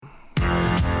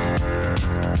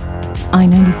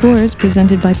I-94 is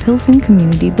presented by Pilsen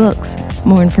Community Books.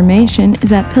 More information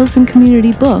is at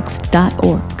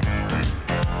pilsencommunitybooks.org.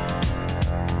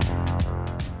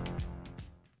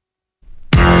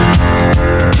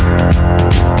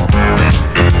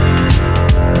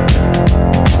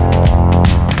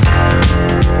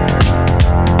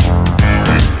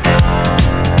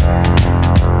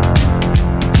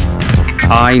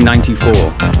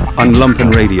 I-94 on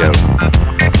Lumpen Radio.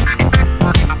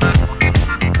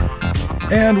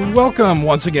 And welcome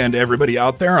once again to everybody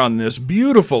out there on this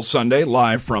beautiful Sunday,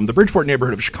 live from the Bridgeport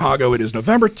neighborhood of Chicago. It is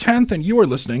November 10th, and you are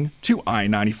listening to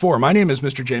I-94. My name is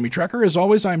Mr. Jamie Trecker. As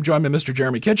always, I'm joined by Mr.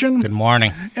 Jeremy Kitchen. Good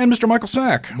morning. And Mr. Michael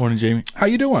Sack. Morning, Jamie. How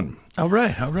you doing? All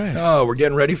right. Oh, we're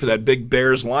getting ready for that big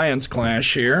Bears-Lions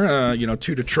clash here.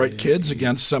 Two Detroit kids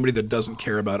against somebody that doesn't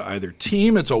care about either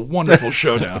team. It's a wonderful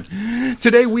showdown.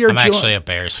 Today we are I'm actually a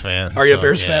Bears fan. Are you a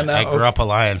Bears fan now? I grew up a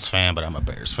Lions fan, but I'm a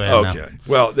Bears fan now. Okay.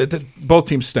 Well, both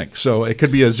teams stink, so it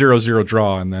could be a 0-0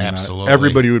 draw, and then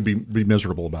everybody would be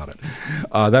miserable about it.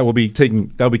 That will be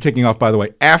kicking off, by the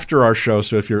way, after our show.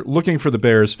 So if you're looking for the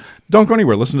Bears, don't go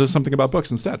anywhere. Listen to something about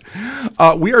books instead.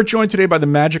 We are joined today by the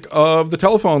magic of the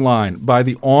telephone line, by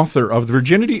the author of The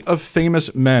Virginity of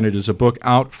Famous Men. It is a book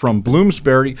out from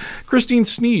Bloomsbury. Christine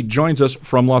Sneed joins us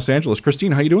from Los Angeles.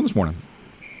 Christine, how are you doing this morning?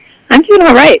 I'm doing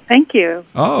all right. Thank you.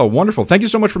 Oh, wonderful. Thank you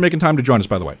so much for making time to join us,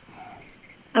 by the way.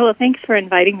 Oh, well, thanks for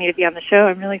inviting me to be on the show.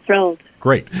 I'm really thrilled.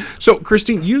 Great. So,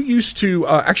 Christine, you used to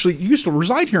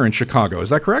reside here in Chicago. Is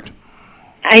that correct?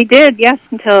 I did, yes,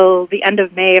 until the end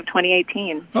of May of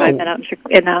 2018. So I've been out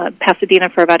in Pasadena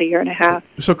for about a year and a half.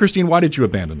 So, Christine, why did you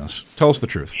abandon us? Tell us the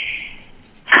truth.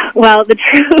 Well, the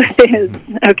truth is,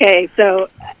 so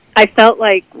I felt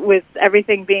like with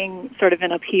everything being sort of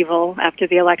in upheaval after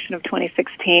the election of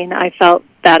 2016, I felt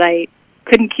that I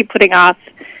couldn't keep putting off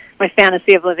my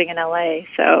fantasy of living in LA.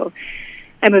 So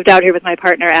I moved out here with my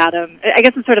partner, Adam. I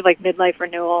guess it's sort of like midlife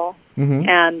renewal. Mm-hmm.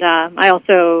 And I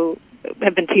also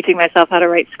have been teaching myself how to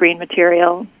write screen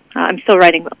material. I'm still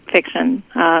writing fiction,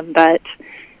 but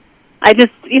I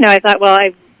just, I thought, well,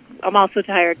 I'm also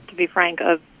tired, to be frank,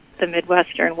 of the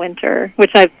Midwestern winter,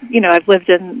 which I've lived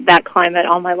in that climate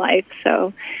all my life.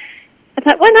 So I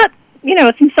thought, why not,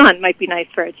 some sun might be nice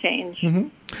for a change. Mm-hmm.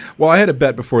 Well, I had a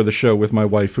bet before the show with my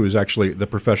wife, who is actually the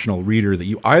professional reader, that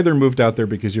you either moved out there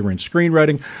because you were in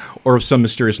screenwriting or of some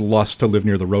mysterious lust to live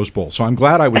near the Rose Bowl. So I'm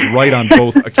glad I was right on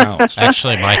both accounts.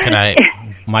 Actually, Mike and I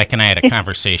had a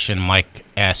conversation. Mike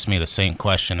asked me the same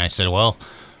question. I said, well,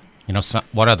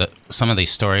 what are some of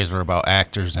these stories were about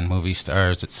actors and movie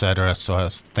stars, etc. So I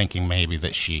was thinking maybe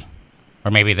that you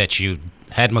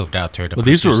had moved out there. Well,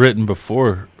 these were written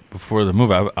before the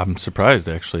move. I'm surprised,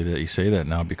 actually, that you say that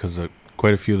now, because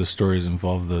quite a few of the stories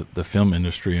involve the film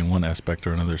industry in one aspect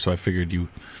or another. So I figured you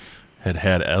had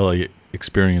LA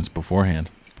experience beforehand.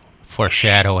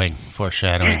 Foreshadowing of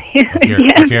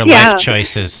your life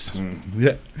choices.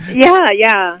 Yeah.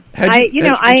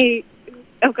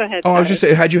 Oh, go ahead. Oh, I was just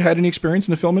saying, had you had any experience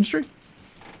in the film industry?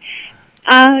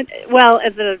 Well,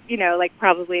 as like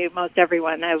probably most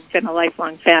everyone, I've been a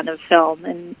lifelong fan of film,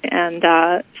 and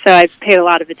so I've paid a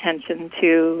lot of attention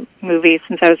to movies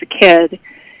since I was a kid.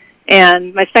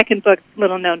 And my second book,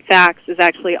 Little Known Facts, is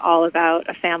actually all about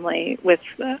a family with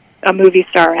a movie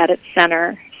star at its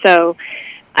center. So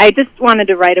I just wanted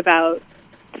to write about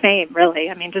fame, really.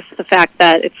 I mean, just the fact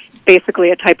that it's basically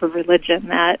a type of religion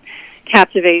that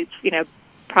captivates,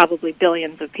 probably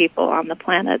billions of people on the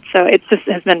planet. So it just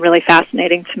has been really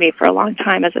fascinating to me for a long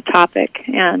time as a topic.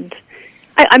 And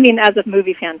I mean, as a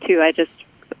movie fan too, I just,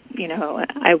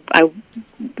 I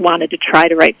wanted to try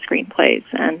to write screenplays,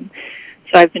 and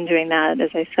so I've been doing that,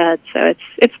 as I said. So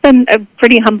it's been a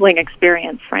pretty humbling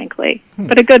experience, frankly,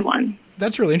 but a good one.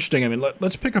 That's really interesting. I mean,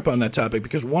 let's pick up on that topic,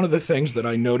 because one of the things that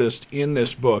I noticed in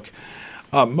this book,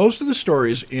 most of the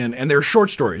stories and they're short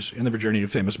stories in The Virginity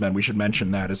of Famous Men. We should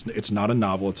mention that. It's not a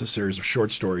novel. It's a series of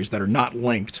short stories that are not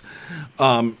linked.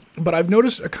 But I've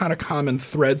noticed a kind of common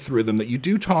thread through them, that you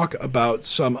do talk about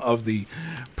some of the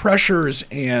pressures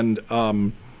and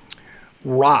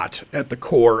rot at the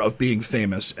core of being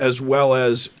famous, as well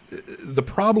as the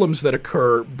problems that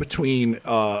occur between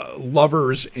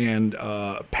lovers and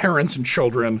parents and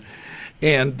children,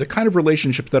 and the kind of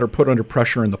relationships that are put under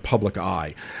pressure in the public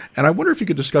eye. And I wonder if you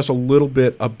could discuss a little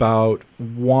bit about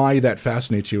why that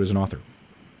fascinates you as an author.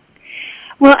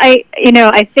 Well, I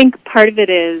think part of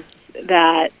it is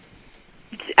that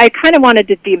I kind of wanted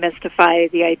to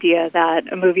demystify the idea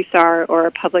that a movie star or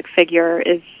a public figure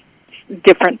is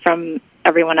different from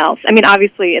everyone else. I mean,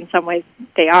 obviously, in some ways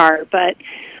they are, but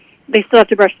they still have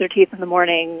to brush their teeth in the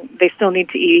morning. They still need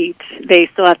to eat. They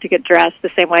still have to get dressed the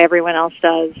same way everyone else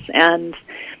does. And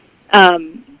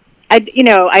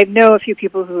I know a few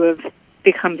people who have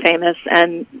become famous,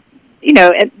 and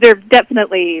and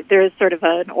there is sort of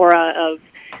an aura of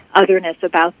otherness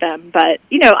about them, but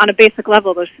on a basic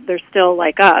level, they're still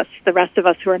like us, the rest of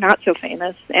us who are not so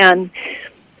famous. And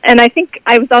I think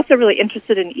I was also really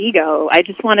interested in ego. I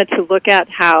just wanted to look at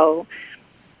how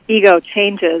ego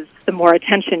changes the more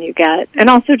attention you get, and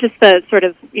also just the sort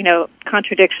of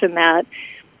contradiction that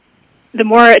the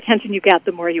more attention you get,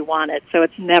 the more you want it, so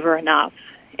it's never enough.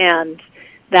 And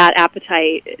that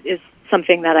appetite is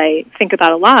something that I think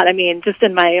about a lot. I mean, just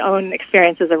in my own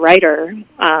experience as a writer,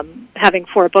 having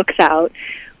 4 books out,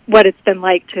 what it's been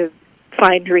like to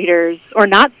find readers or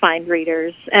not find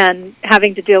readers, and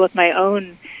having to deal with my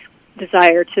own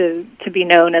desire to be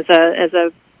known as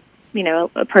a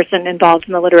person involved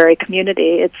in the literary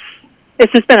community.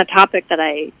 It's just been a topic that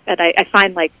I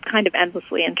find like kind of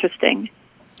endlessly interesting.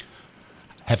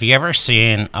 Have you ever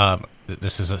seen,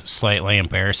 this is slightly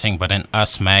embarrassing, but in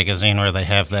Us magazine where they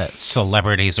have that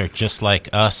celebrities are just like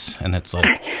us, and it's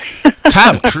like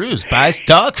Tom Cruise buys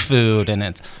dog food,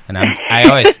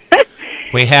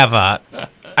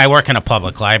 I work in a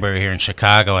public library here in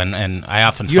Chicago, and I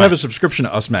often have a subscription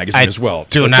to Us magazine as well.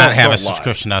 Do not have a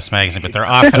subscription to Us magazine, but they're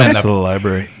often in the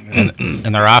library,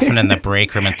 and they're often in the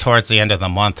break room. And towards the end of the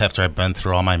month, after I've been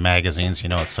through all my magazines,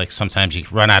 it's like sometimes you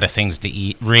run out of things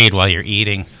to read while you're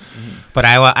eating. But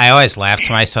I always laugh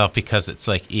to myself because it's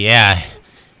like, yeah,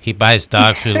 he buys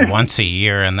dog food once a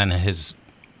year, and then his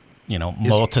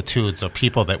multitudes of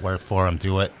people that work for him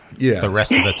do it the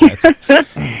rest of the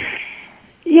time.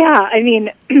 Yeah, I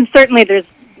mean, certainly there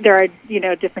are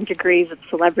different degrees of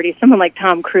celebrity. Someone like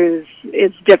Tom Cruise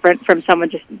is different from someone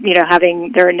just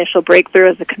having their initial breakthrough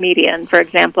as a comedian, for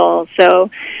example. So,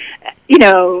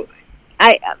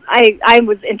 I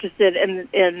was interested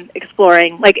in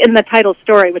exploring, like in the title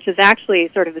story, which is actually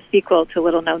sort of a sequel to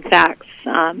Little Known Facts,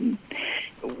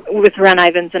 with Ren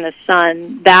Ivins and his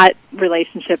son. That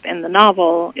relationship in the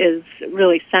novel is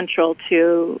really central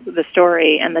to the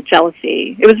story, and the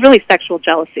jealousy. It was really sexual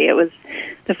jealousy. It was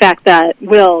the fact that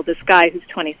Will, this guy who's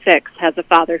 26, has a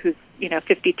father who's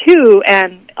 52,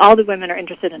 and all the women are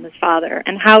interested in his father.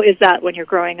 And how is that when you're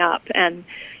growing up and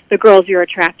the girls you're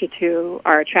attracted to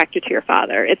are attracted to your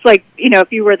father? It's like,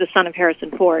 if you were the son of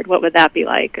Harrison Ford, what would that be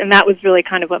like? And that was really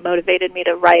kind of what motivated me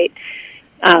to write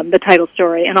the title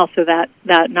story and also that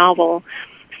novel.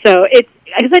 So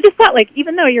because I just thought, like,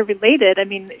 even though you're related, I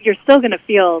mean, you're still going to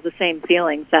feel the same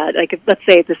feelings that, like, if, let's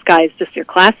say this guy's just your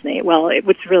classmate. Well,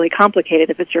 it's really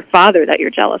complicated if it's your father that you're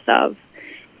jealous of.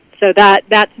 So that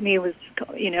to me was,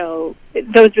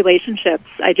 those relationships,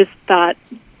 I just thought,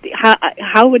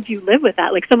 how would you live with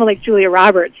that? Like someone like Julia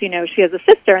Roberts, she has a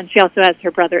sister, and she also has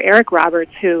her brother Eric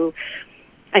Roberts, who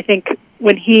I think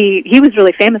when he was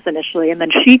really famous initially, and then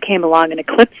she came along and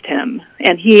eclipsed him,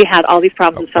 and he had all these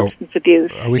problems with substance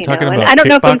abuse. Are we talking about I don't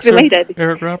know if it's related.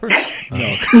 Eric Roberts? No,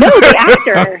 the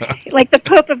actor, like the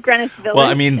Pope of Greenwich Village.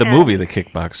 Well, I mean, the movie, The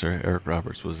Kickboxer, Eric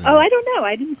Roberts was in. Oh, I don't know.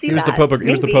 I didn't see that. He was the Pope of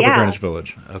Greenwich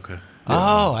Village. Okay.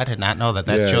 Oh, I did not know that.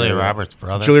 That's Julia Roberts'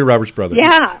 brother. Julia Roberts' brother.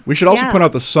 Yeah. We should also point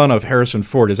out the son of Harrison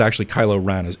Ford is actually Kylo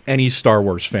Ren, as any Star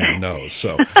Wars fan knows.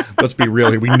 So let's be real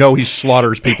here. We know he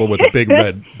slaughters people with a big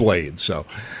red blade. So,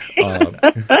 yeah.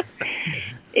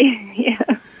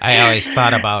 I always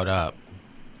thought about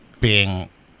being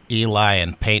Eli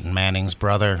and Peyton Manning's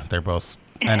brother. They're both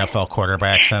NFL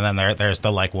quarterbacks, and then there's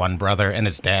the one brother, and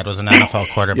his dad was an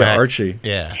NFL quarterback. Yeah, Archie.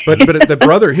 Yeah, but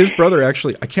his brother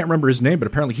actually, I can't remember his name, but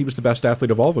apparently he was the best athlete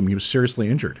of all of them. He was seriously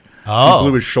injured. Oh, he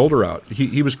blew his shoulder out.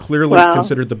 He was clearly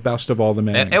considered the best of all the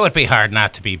Mannings. It would be hard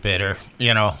not to be bitter,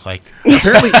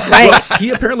 Apparently,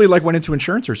 he apparently went into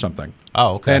insurance or something.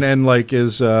 Oh, okay. And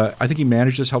is I think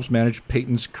he helps manage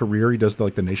Peyton's career. He does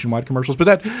the nationwide commercials.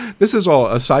 But this is all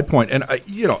a side point. And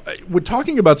we're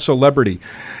talking about celebrity.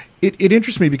 It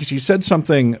interests me because you said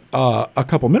something a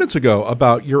couple minutes ago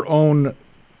about your own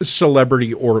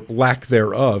celebrity or lack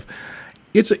thereof.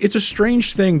 It's a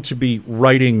strange thing to be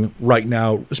writing right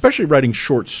now, especially writing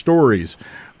short stories,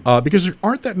 because there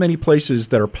aren't that many places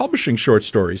that are publishing short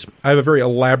stories. I have a very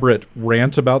elaborate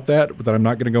rant about that I'm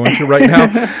not going to go into right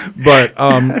now. But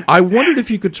I wondered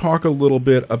if you could talk a little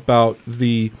bit about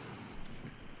the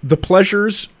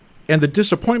pleasures and the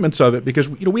disappointments of it, because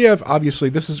we have, obviously,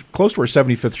 this is close to our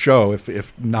 75th show,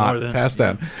 if not past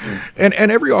that. And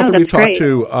every author we've talked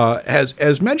to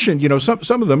has mentioned,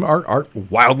 some of them are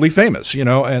wildly famous,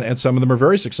 and some of them are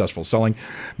very successful, selling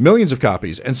millions of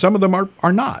copies, and some of them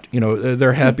are not.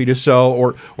 They're happy to sell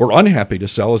or unhappy to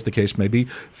sell, as the case may be,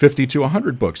 50 to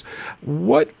 100 books.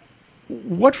 What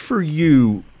for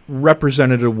you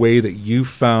represented a way that you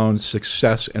found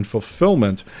success and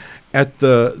fulfillment at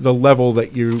the level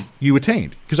that you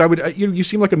attained. Because you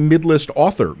seem like a mid-list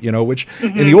author, which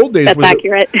in the old days was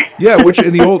accurate. Which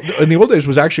in the old days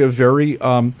was actually a very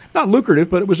not lucrative,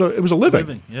 but it was a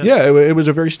living. It was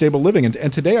a very stable living.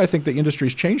 And today I think the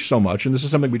industry's changed so much, and this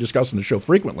is something we discuss on the show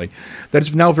frequently, that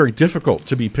it's now very difficult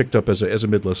to be picked up as a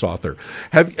mid-list author.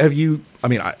 Have you? I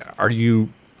mean, are you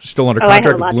still under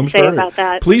contract with Bloomsbury? I have a lot to say about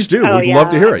that. Please do. We'd love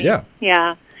to hear it. Yeah.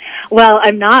 Yeah. Well,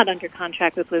 I'm not under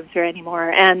contract with Bloomsbury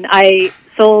anymore, and I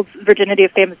sold Virginity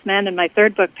of Famous Men and my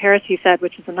third book, Paris, He Said,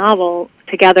 which is a novel,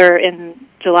 together in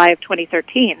July of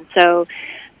 2013. So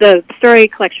the story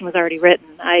collection was already written.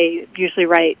 I usually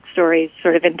write stories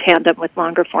sort of in tandem with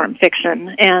longer form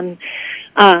fiction, and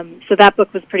so that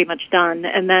book was pretty much done.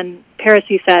 And then Paris,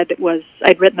 He Said,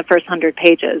 I'd written the first 100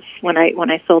 pages when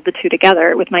I sold the two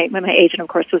together. With my agent, of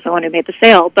course, was the one who made the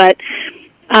sale. But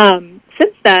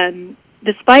since then,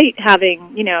 despite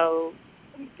having,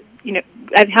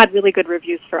 I've had really good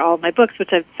reviews for all of my books,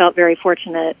 which I've felt very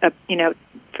fortunate,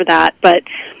 for that. But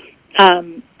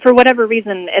for whatever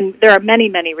reason, and there are many,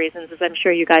 many reasons, as I'm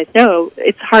sure you guys know,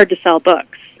 it's hard to sell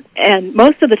books. And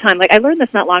most of the time, I learned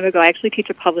this not long ago. I actually teach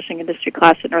a publishing industry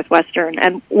class at Northwestern,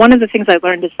 and one of the things I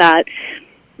learned is that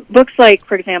books like,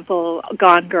 for example,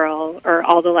 Gone Girl or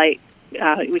All the Light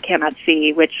We Cannot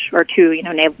See, which are two,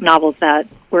 novels that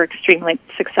were extremely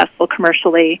successful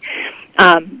commercially.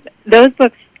 Those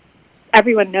books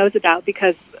everyone knows about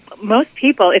because most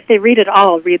people, if they read at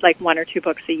all, read like one or two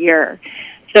books a year.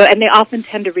 So, and they often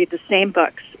tend to read the same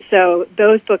books. So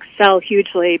those books sell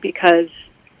hugely because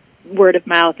word of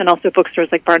mouth, and also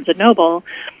bookstores like Barnes & Noble,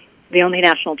 the only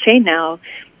national chain now,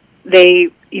 they,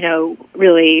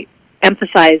 really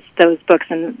emphasize those books,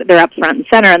 and they're up front and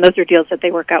center, and those are deals that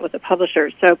they work out with the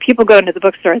publishers. So people go into the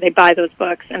bookstore, they buy those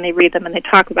books, and they read them, and they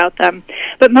talk about them.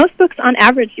 But most books, on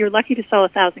average, you're lucky to sell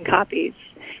 1,000 copies.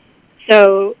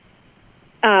 So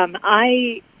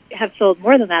I have sold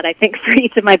more than that, I think, for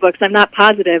each of my books. I'm not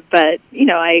positive, but,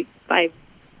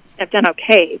 I've done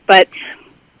okay. But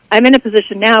I'm in a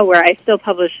position now where I still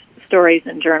publish stories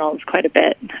in journals quite a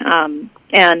bit,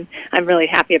 and I'm really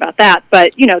happy about that.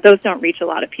 But, those don't reach a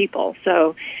lot of people.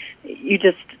 So you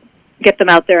just get them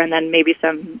out there, and then maybe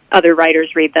some other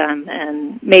writers read them,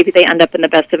 and maybe they end up in the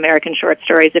Best American Short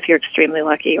Stories if you're extremely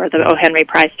lucky, or the O. Henry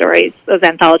Prize stories. Those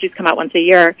anthologies come out once a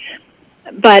year.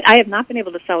 But I have not been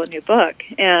able to sell a new book,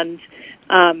 and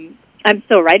I'm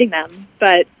still writing them,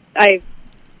 but I've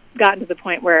gotten to the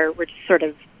point where we're just sort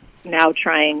of now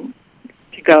trying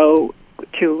to go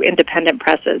to independent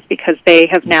presses because they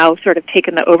have now sort of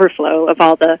taken the overflow of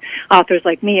all the authors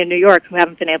like me in New York who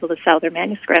haven't been able to sell their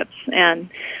manuscripts, and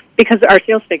because our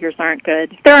sales figures aren't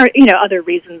good. There are, other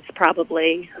reasons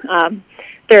probably.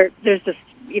 There's just,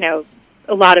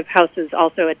 a lot of houses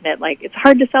also admit, it's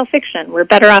hard to sell fiction. We're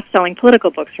better off selling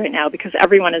political books right now because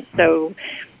everyone is so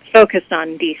focused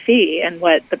on D.C. and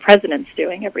what the president's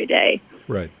doing every day.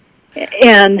 Right.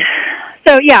 And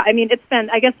so, yeah,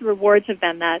 I guess the rewards have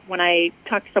been that when I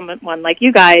talk to someone like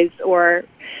you guys, or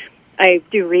I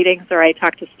do readings, or I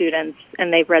talk to students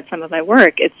and they've read some of my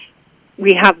work,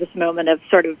 we have this moment of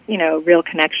sort of, real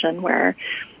connection where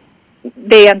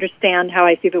they understand how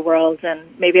I see the world, and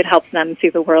maybe it helps them see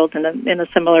the world in a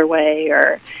similar way,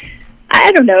 or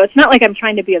I don't know. It's not like I'm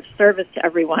trying to be of service to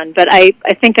everyone, but I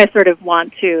think I sort of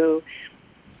want to,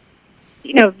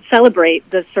 celebrate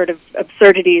the sort of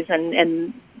absurdities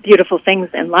and beautiful things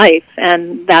in life,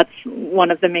 and that's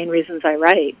one of the main reasons I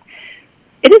write.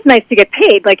 It is nice to get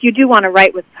paid. You do want to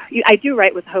write I do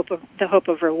write with the hope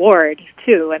of reward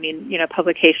too.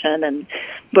 Publication and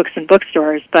books in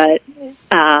bookstores, but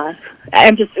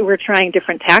we're trying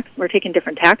different tacks. We're taking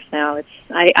different tacks now.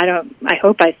 I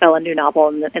hope I sell a new novel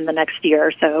in the next year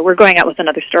or so. We're going out with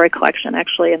another story collection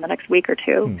actually in the next week or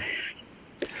two.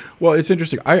 Well, it's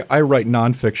interesting. I write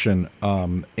nonfiction,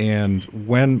 and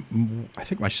when I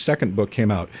think my second book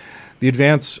came out, the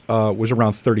advance was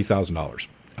around $30,000.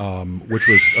 Which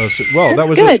was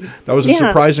that was a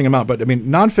surprising amount. But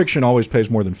nonfiction always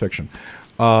pays more than fiction.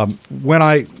 When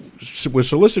I was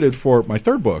solicited for my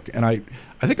third book, and I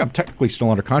think I'm technically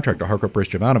still under contract to Harcourt Brace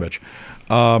Jovanovich,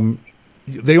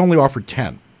 they only offered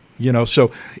 10. So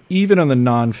even in the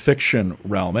nonfiction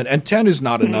realm, and 10 is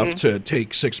not enough to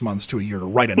take 6 months to a year to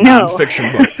write a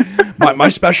nonfiction book. My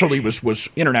specialty was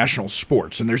international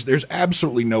sports, and there's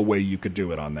absolutely no way you could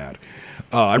do it on that.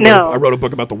 I wrote a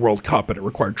book about the World Cup, and it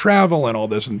required travel and all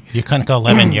this. And you couldn't go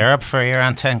live in Europe for a year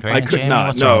on 10 grand. I could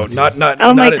not. No, not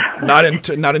in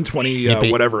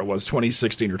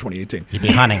 2016 or 2018. You'd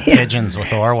be hunting pigeons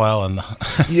with Orwell, and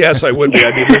yes, I would be.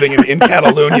 I'd be living in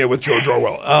Catalonia with George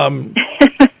Orwell.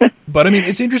 But I mean,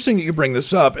 it's interesting that you bring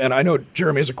this up, and I know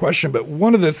Jeremy has a question, but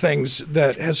one of the things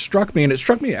that has struck me, and it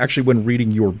struck me actually when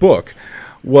reading your book,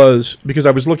 was because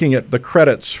I was looking at the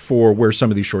credits for where some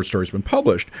of these short stories have been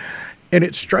published. And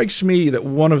it strikes me that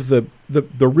one of the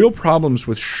real problems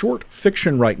with short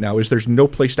fiction right now is there's no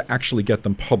place to actually get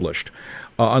them published.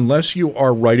 Unless you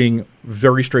are writing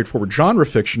very straightforward genre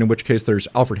fiction, in which case there's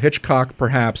Alfred Hitchcock,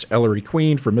 perhaps, Ellery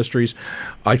Queen for mysteries.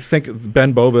 I think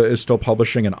Ben Bova is still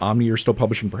publishing, and Omni are still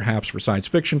publishing, perhaps, for science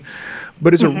fiction.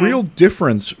 But it's a real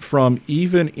difference from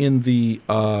even in the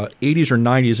 80s or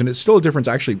 90s, and it's still a difference,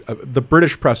 actually. The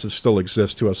British presses still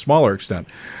exist to a smaller extent,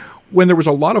 when there was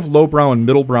a lot of lowbrow and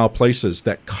middlebrow places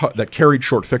that carried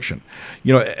short fiction.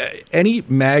 You know, any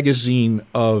magazine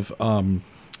of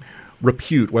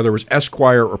repute, whether it was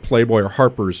Esquire or Playboy or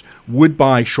Harper's, would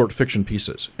buy short fiction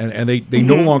pieces, and they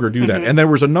no longer do that. And there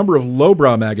was a number of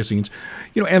lowbrow magazines,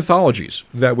 you know, anthologies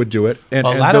that would do it, and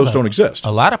those don't exist.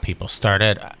 A lot of people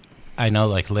started. I know,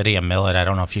 like Lydia Millett. I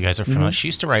don't know if you guys are familiar. She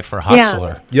used to write for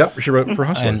Hustler. Yep, she wrote for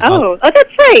Hustler. Oh,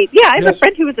 that's right. Yeah, I have a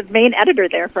friend who was the main editor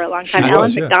there for a long time,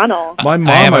 Alan McDonald. My mom,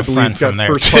 I have a believe, friend from got there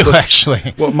first too, published.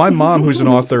 actually. Well, my mom, who's an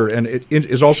author and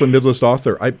is also a mid-list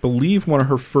author, I believe one of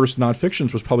her first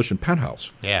nonfictions was published in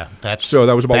Penthouse. Yeah, that's So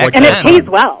that was about like And it pays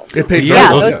well. It paid Yeah,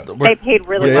 very those- well. they paid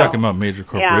really We're well. talking about major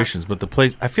corporations, but the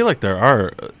place, I feel like there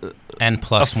are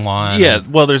N+1. Yeah,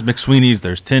 well, there's McSweeney's,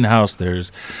 there's Tin House,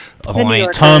 there's a The New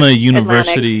Yorker, ton of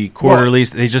university Atlantic.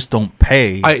 quarterlies. They just don't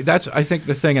pay. I think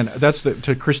the thing, and that's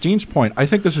to Christine's point. I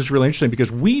think this is really interesting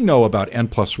because we know about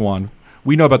N+1,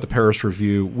 we know about the Paris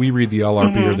Review, we read the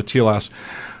LRB or the TLS,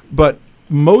 but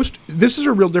this is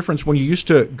a real difference when you used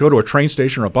to go to a train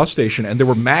station or a bus station and there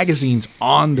were magazines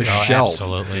on the shelf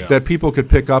that people could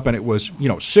pick up, and it was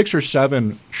 6 or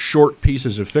 7 short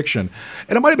pieces of fiction,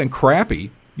 and it might have been crappy.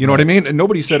 You know what I mean? And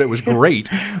nobody said it was great,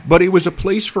 but it was a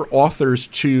place for authors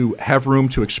to have room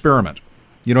to experiment.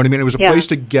 You know what I mean? It was a place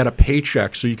to get a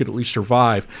paycheck so you could at least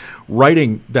survive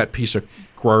writing that piece of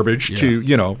garbage to,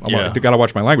 I got to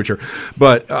watch my language here,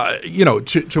 but,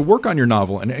 to work on your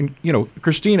novel. And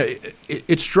Christina,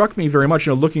 it struck me very much,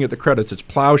 looking at the credits, it's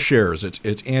Plowshares,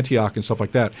 it's Antioch and stuff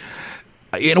like that.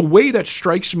 In a way that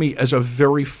strikes me as a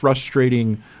very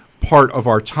frustrating part of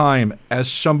our time as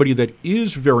somebody that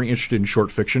is very interested in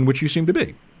short fiction, which you seem to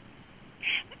be.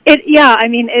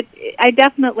 I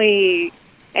definitely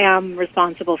am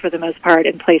responsible for the most part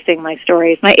in placing my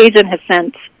stories. My agent has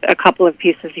sent a couple of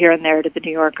pieces here and there to the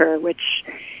New Yorker, which,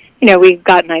 we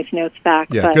got nice notes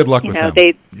back. Yeah, but, good luck with them.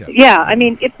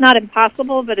 It's not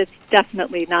impossible, but it's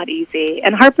definitely not easy.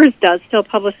 And Harper's does still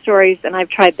publish stories, and I've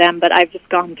tried them, but I've just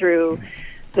gone through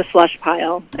the slush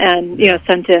pile and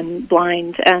sent in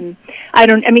blind, and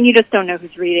you just don't know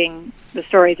who's reading the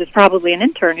stories. It's probably an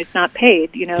intern who's not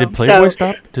paid. Did Playboy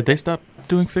stop? Did they stop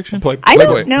doing fiction? I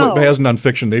don't know. Playboy has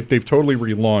nonfiction. They've totally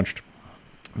relaunched.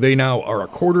 They now are a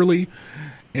quarterly,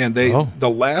 and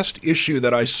the last issue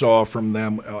that I saw from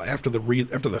them after the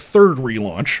third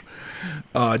relaunch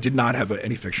did not have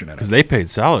any fiction in it. Because they paid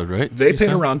solid, right? They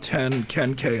paid around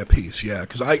 10K a piece, yeah.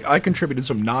 Because I contributed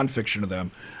some nonfiction to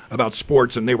them about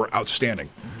sports, and they were outstanding.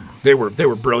 They were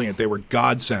brilliant. They were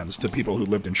godsends to people who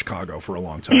lived in Chicago for a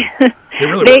long time. They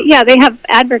really were. Yeah, they have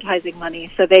advertising money,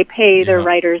 so they pay their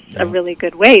writers a really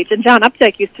good wage. And John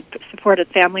Updike used to support a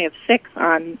family of 6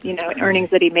 on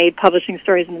earnings that he made publishing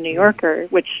stories in the New Yorker,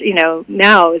 which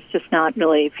now is just not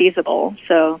really feasible.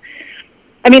 So,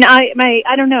 I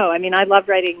don't know. I love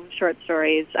writing short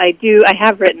stories. I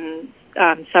have written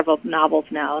several novels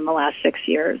now in the last 6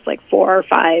 years, like 4 or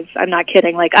 5. I'm not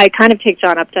kidding. Like, I kind of take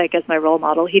John Updike as my role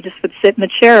model. He just would sit in the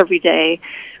chair every day,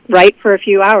 write for a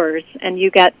few hours, and you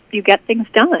get things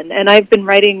done. And I've been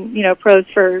writing, prose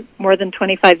for more than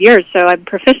 25 years, so I'm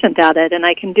proficient at it, and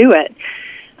I can do it.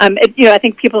 I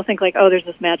think people think like, oh, there's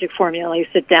this magic formula. You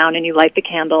sit down and you light the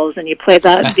candles and you play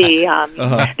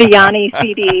the Yanni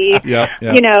CD.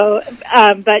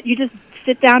 But you just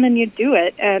sit down and you do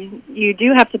it, and you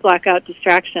do have to block out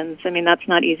distractions. That's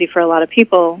not easy for a lot of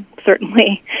people,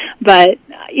 certainly. But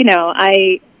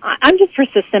I'm just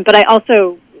persistent. But I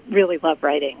also really love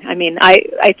writing.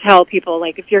 I tell people,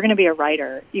 like, if you're going to be a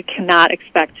writer, you cannot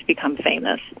expect to become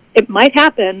famous. It might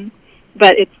happen,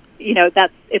 but it's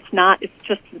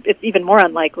even more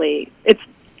unlikely. It's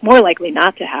more likely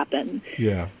not to happen.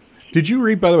 Yeah. Did you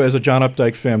read, by the way, as a John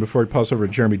Updike fan, before we pass over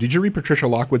to Jeremy, did you read Patricia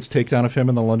Lockwood's takedown of him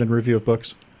in the London Review of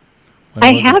Books?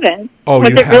 I haven't. Oh, was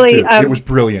you it have really, to. It was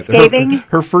brilliant.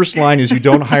 Her first line is, "You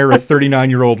don't hire a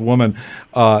 39-year-old woman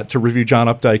to review John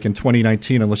Updike in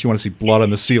 2019 unless you want to see blood on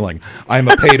the ceiling. I'm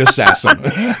a paid assassin."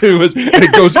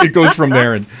 It goes from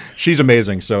there, and she's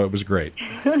amazing. So it was great.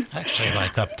 I actually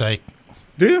like Updike.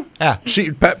 Do you? Yeah.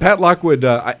 Pat Lockwood.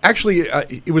 Actually,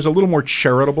 it was a little more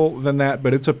charitable than that,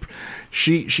 but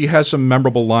she has some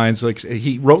memorable lines. Like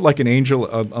he wrote like an angel,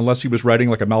 unless he was writing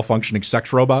like a malfunctioning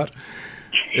sex robot.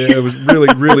 It was really,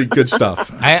 really good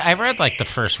stuff. I read like the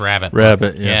first Rabbit.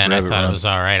 Rabbit, Yeah, and Rabbit I thought it was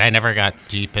all right. I never got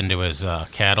deep into his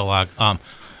catalog.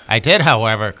 I did,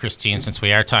 however, Christine, since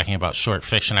we are talking about short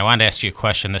fiction, I wanted to ask you a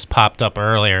question. This popped up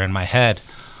earlier in my head.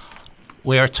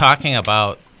 We were talking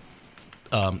about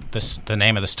the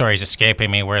name of the story is escaping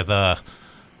me, where the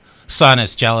son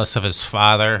is jealous of his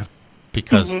father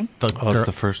because it's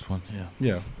the first one.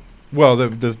 Yeah. Well, the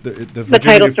the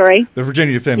title story, the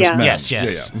Virginia Famous Men. Yes. Yeah.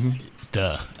 Mm-hmm.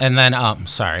 Duh. And then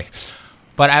sorry,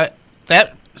 but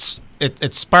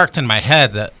it sparked in my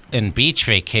head that in Beach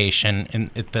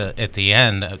Vacation at the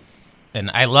end,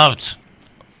 and I loved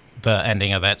the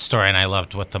ending of that story, and I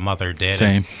loved what the mother did.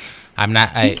 Same.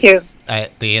 Thank you.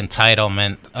 The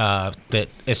entitlement that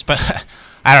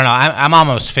I don't know. I'm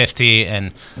almost 50,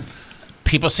 and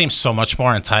people seem so much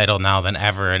more entitled now than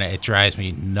ever, and it drives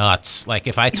me nuts. Like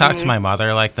if I talked to my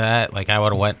mother like that, like I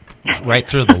would have went right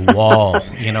through the wall.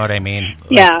 You know what I mean?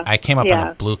 Like, Yeah. I came up in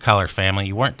a blue collar family.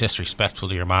 You weren't disrespectful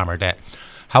to your mom or dad.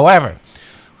 However,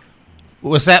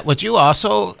 would you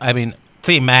also, I mean,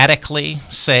 thematically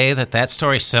say that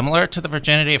story's similar to the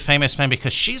Virginity of Famous Men?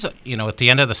 Because she's, at the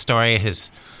end of the story,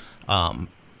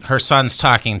 her son's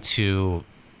talking to,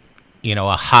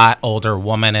 a hot older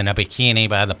woman in a bikini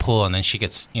by the pool, and then she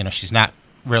gets, she's not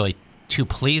really too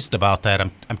pleased about that.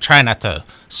 I'm trying not to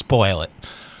spoil it.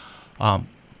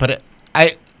 But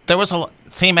there was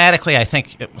thematically, I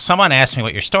think, someone asked me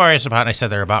what your story is about, and I said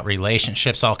they're about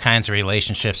relationships, all kinds of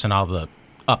relationships, and all the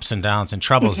ups and downs and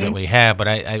troubles that we have. But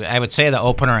I would say the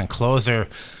opener and closer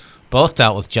both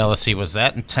dealt with jealousy. Was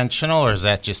that intentional, or is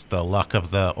that just the luck of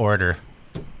the order?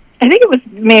 I think it was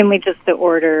mainly just the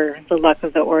luck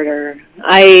of the order.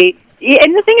 And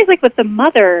the thing is, like with the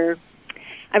mother,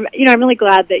 I'm really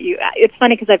glad that it's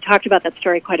funny because I've talked about that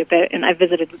story quite a bit, and I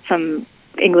visited some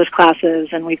English classes,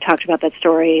 and we've talked about that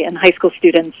story. And high school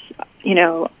students,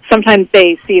 sometimes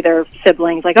they see their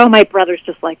siblings like, oh, my brother's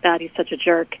just like that. He's such a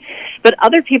jerk. But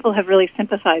other people have really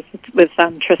sympathized with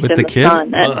Tristan, with the kid?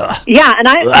 son. And, and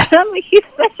I'm like, he's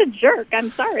such a jerk.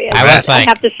 I'm sorry. I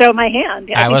have to show my hand.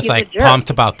 I was like pumped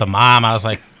about the mom. I was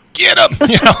like, get him.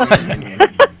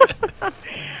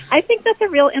 I think that's a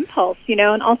real impulse,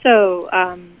 and also,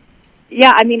 I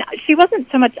mean, she wasn't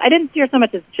so much, I didn't see her so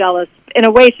much as jealous. In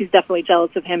a way, she's definitely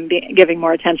jealous of him giving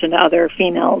more attention to other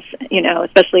females,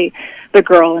 especially the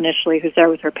girl initially who's there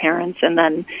with her parents, and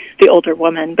then the older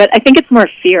woman. But I think it's more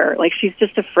fear. Like, she's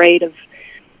just afraid of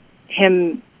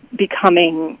him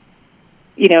becoming,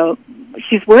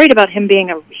 she's worried about him being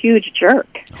a huge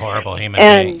jerk. Horrible human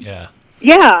being, yeah.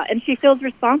 Yeah, and she feels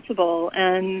responsible,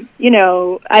 and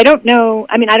I don't know.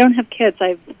 I mean, I don't have kids.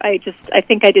 I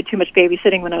think I did too much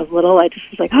babysitting when I was little. I just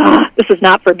was like, this is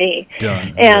not for me.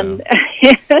 Done. And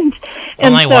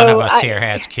only one of us here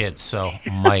has kids, so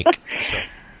Mike. So.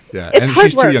 Yeah, and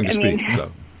she's too young to speak.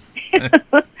 So.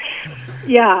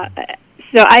 Yeah,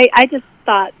 so I just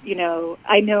thought,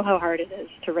 I know how hard it is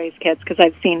to raise kids because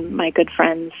I've seen my good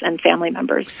friends and family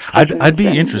members. I'd be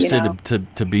interested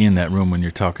to be in that room when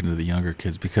you're talking to the younger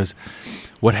kids, because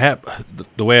what happened,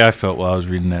 the way I felt while I was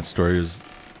reading that story is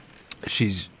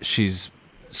she's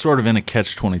sort of in a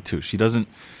catch-22.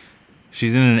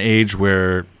 She's in an age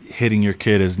where hitting your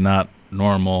kid is not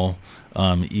normal.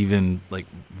 Even like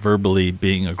verbally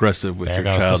being aggressive with your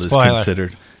child is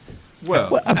considered.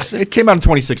 Well, it came out in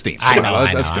 2016. I know.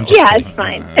 It's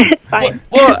fine. It's fine.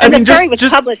 Well, I mean, the story was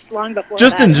published long before.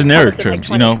 Just that. in generic terms,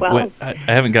 I I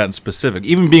haven't gotten specific.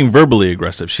 Even being verbally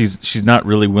aggressive, she's not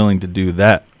really willing to do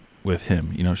that with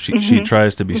him. She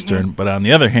tries to be stern, but on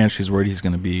the other hand, she's worried he's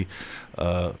going to be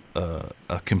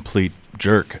a complete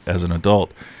jerk as an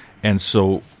adult, and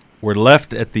so we're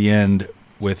left at the end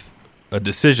with a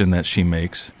decision that she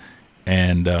makes,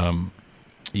 and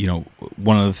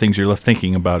one of the things you're left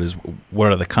thinking about is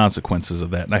what are the consequences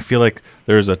of that. And I feel like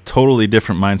there's a totally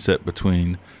different mindset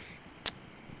between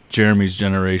Jeremy's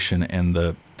generation and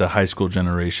the high school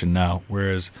generation now,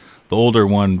 whereas the older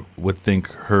one would think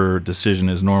her decision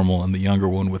is normal and the younger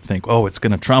one would think, oh, it's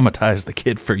going to traumatize the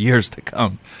kid for years to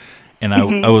come. And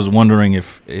I was wondering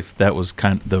if that was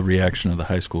kind of the reaction of the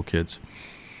high school kids.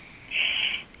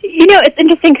 It's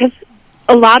interesting because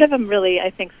a lot of them really, I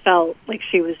think, felt like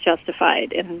she was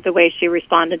justified in the way she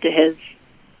responded to his,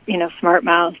 smart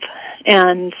mouth.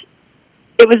 And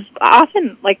it was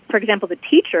often, like, for example, the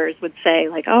teachers would say,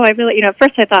 like, oh, I really, at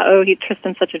first I thought, oh,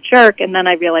 Tristan's such a jerk. And then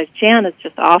I realized Jan is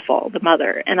just awful, the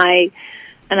mother. And I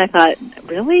And I thought,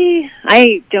 really?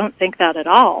 I don't think that at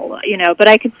all, you know, but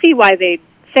I could see why they'd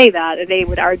say that. They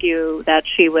would argue that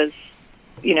she was,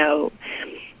 you know,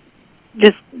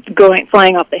 just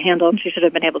flying off the handle, and she should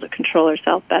have been able to control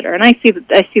herself better. And I see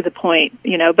the point,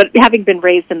 you know, but having been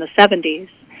raised in the 70s,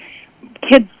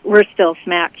 kids were still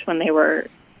smacked when they were,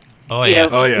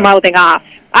 mouthing off.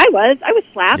 I was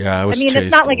slapped. Yeah, I was it's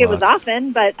not like it was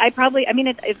often, but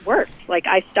it worked. Like,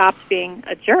 I stopped being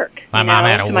a jerk. My mom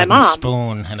had a wooden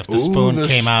spoon, and if the spoon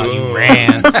came out, you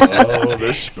ran. Oh,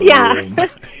 the spoon. Yeah.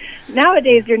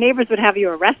 Nowadays, your neighbors would have you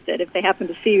arrested if they happened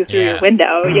to see you through your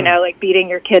window, you know, like beating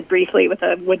your kid briefly with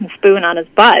a wooden spoon on his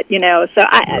butt, you know. So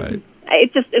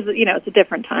it just is, you know, it's a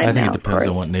different time. I think it depends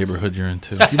on what neighborhood you're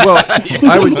into. Well,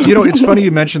 it's funny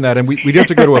you mentioned that, and we do have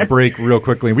to go to a break real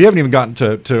quickly. We haven't even gotten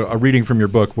to a reading from your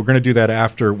book. We're going to do that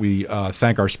after we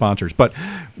thank our sponsors. But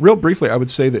real briefly, I would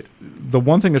say that the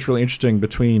one thing that's really interesting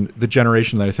between the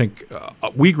generation that I think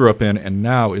we grew up in and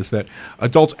now is that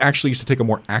adults actually used to take a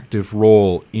more active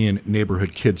role in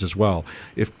neighborhood kids as well.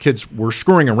 If kids were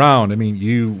screwing around, I mean,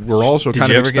 you were also Did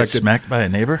kind you of ever expected. Get smacked by a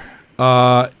neighbor?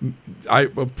 I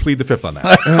plead the fifth on that.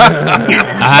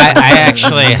 I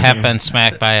actually have been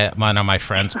smacked by one of my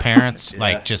friend's parents,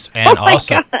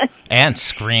 and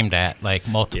screamed at like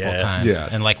multiple times. Yeah.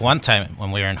 And like one time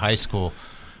when we were in high school,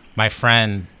 my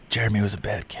friend Jeremy was a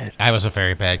bad kid. I was a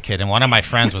very bad kid, and one of my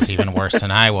friends was even worse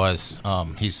than I was.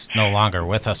 He's no longer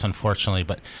with us, unfortunately,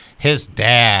 but his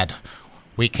dad.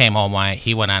 We came home,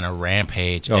 he went on a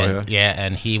rampage,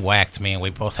 and he whacked me, and we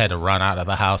both had to run out of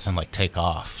the house and like take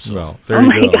off. So. Well, there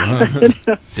you go.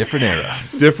 Different era.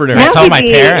 I told my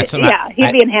parents.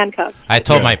 He'd be in handcuffs. I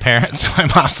told my parents. My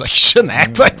mom's like, you shouldn't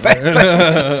act like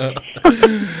that.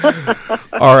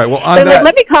 All right. Well,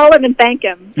 let me call him and thank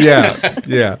him.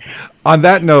 Yeah. On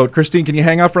that note, Christine, can you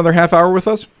hang out for another half hour with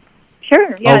us?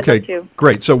 Sure. Yeah, okay, I'd love to.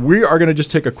 Great. So we are going to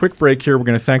just take a quick break here. We're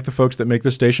going to thank the folks that make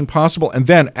this station possible. And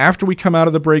then after we come out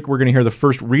of the break, we're going to hear the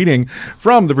first reading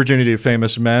from The Virginity of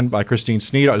Famous Men by Christine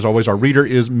Sneed. As always, our reader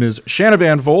is Ms. Shanna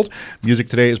Van Volt. Music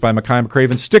today is by Mackay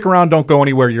McCraven. Stick around. Don't go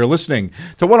anywhere. You're listening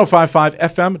to 105.5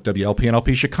 FM,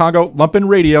 WLPNLP Chicago, Lumpen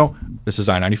Radio. This is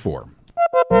I-94.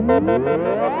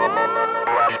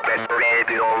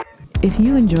 If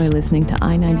you enjoy listening to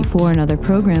I-94 and other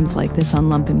programs like this on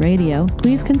Lumpen Radio,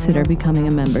 please consider becoming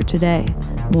a member today.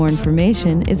 More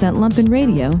information is at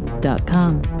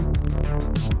lumpenradio.com.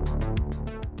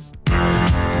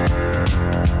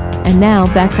 And now,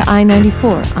 back to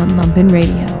I-94 on Lumpen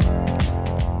Radio.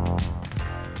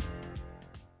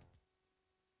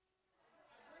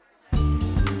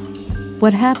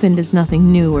 What happened is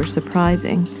nothing new or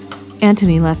surprising.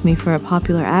 Anthony left me for a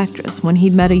popular actress when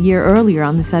he'd met a year earlier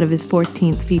on the set of his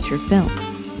 14th feature film.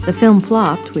 The film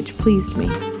flopped, which pleased me.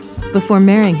 Before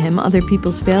marrying him, other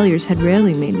people's failures had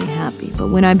rarely made me happy, but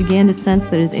when I began to sense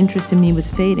that his interest in me was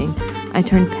fading, I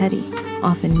turned petty,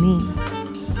 often mean.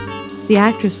 The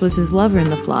actress was his lover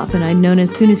in the flop, and I'd known as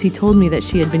soon as he told me that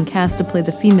she had been cast to play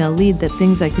the female lead that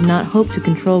things I could not hope to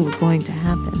control were going to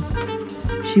happen.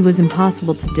 She was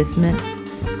impossible to dismiss.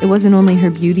 It wasn't only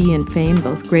her beauty and fame,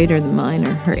 both greater than mine,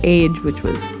 or her age, which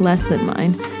was less than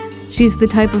mine. She's the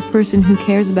type of person who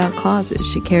cares about causes.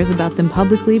 She cares about them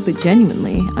publicly, but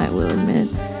genuinely, I will admit.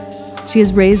 She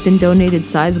has raised and donated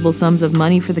sizable sums of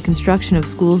money for the construction of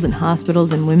schools and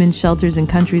hospitals and women's shelters in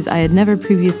countries I had never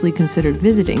previously considered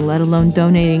visiting, let alone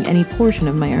donating any portion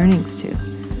of my earnings to.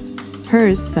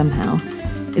 Hers, somehow,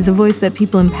 is a voice that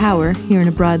people in power, here and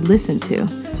abroad, listen to.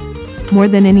 More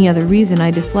than any other reason,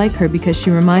 I dislike her because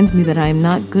she reminds me that I am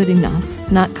not good enough,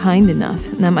 not kind enough,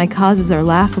 and that my causes are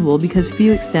laughable because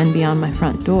few extend beyond my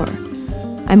front door.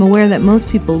 I'm aware that most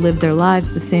people live their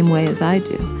lives the same way as I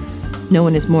do. No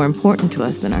one is more important to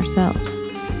us than ourselves.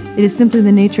 It is simply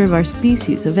the nature of our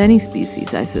species, of any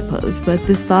species, I suppose, but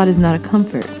this thought is not a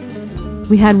comfort.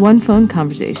 We had one phone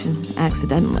conversation,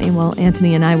 accidentally, while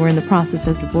Anthony and I were in the process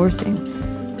of divorcing.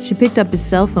 She picked up his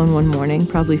cell phone one morning,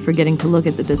 probably forgetting to look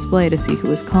at the display to see who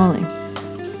was calling.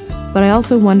 But I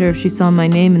also wonder if she saw my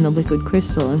name in the liquid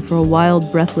crystal, and for a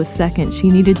wild, breathless second, she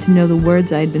needed to know the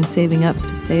words I had been saving up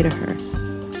to say to her.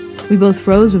 We both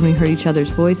froze when we heard each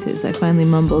other's voices. I finally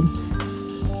mumbled,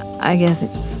 I guess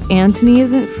it's just Anthony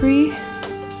isn't free?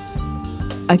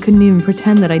 I couldn't even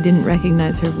pretend that I didn't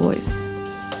recognize her voice.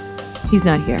 He's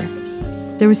not here.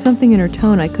 There was something in her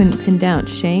tone I couldn't pin down.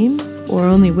 Shame or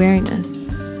only wariness?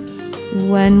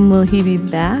 When will he be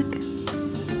back?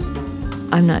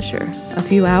 I'm not sure. A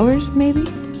few hours, maybe?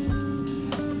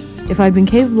 If I'd been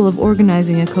capable of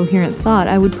organizing a coherent thought,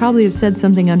 I would probably have said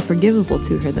something unforgivable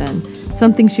to her then,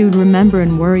 something she would remember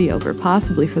and worry over,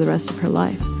 possibly for the rest of her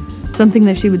life, something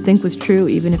that she would think was true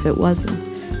even if it wasn't.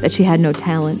 that she had no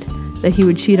talent, that he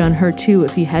would cheat on her too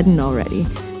if he hadn't already,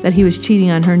 that he was cheating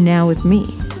on her now with me.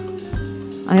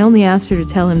 I only asked her to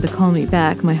tell him to call me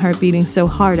back, my heart beating so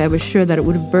hard I was sure that it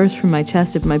would have burst from my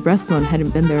chest if my breastbone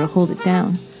hadn't been there to hold it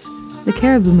down. The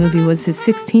Caribou movie was his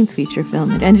 16th feature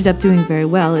film. It ended up doing very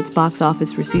well, its box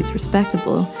office receipts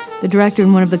respectable, the director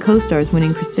and one of the co-stars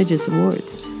winning prestigious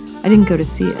awards. I didn't go to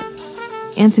see it.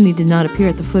 Anthony did not appear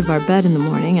at the foot of our bed in the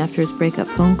morning after his breakup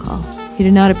phone call. He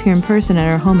did not appear in person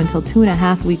at our home until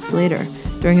 2.5 weeks later,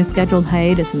 during a scheduled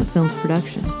hiatus in the film's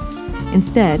production.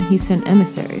 Instead, he sent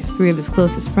emissaries, 3 of his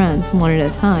closest friends, one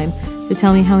at a time, to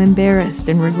tell me how embarrassed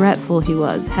and regretful he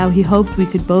was, how he hoped we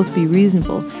could both be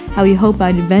reasonable, how he hoped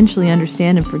I'd eventually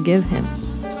understand and forgive him.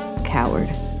 Coward,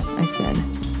 I said.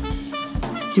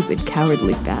 Stupid,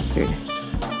 cowardly bastard.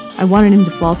 I wanted him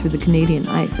to fall through the Canadian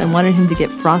ice. I wanted him to get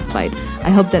frostbite. I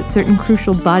hoped that certain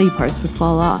crucial body parts would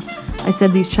fall off. I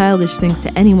said these childish things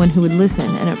to anyone who would listen,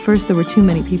 and at first there were too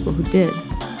many people who did.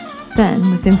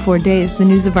 Then, within 4 days, the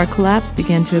news of our collapse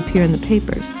began to appear in the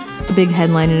papers. A big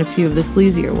headline and a few of the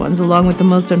sleazier ones, along with the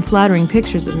most unflattering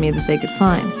pictures of me that they could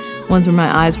find. Ones where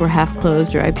my eyes were half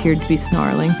closed or I appeared to be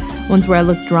snarling. Ones where I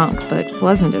looked drunk, but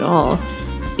wasn't at all.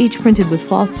 Each printed with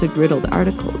falsehood-riddled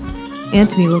articles.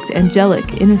 Anthony looked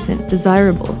angelic, innocent,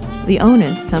 desirable. The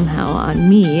onus, somehow, on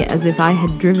me, as if I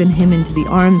had driven him into the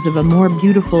arms of a more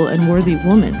beautiful and worthy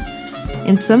woman.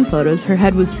 In some photos, her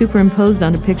head was superimposed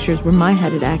onto pictures where my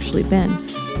head had actually been.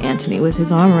 Anthony, with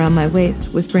his arm around my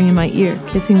waist, whispering in my ear,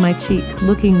 kissing my cheek,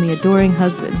 looking the adoring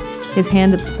husband, his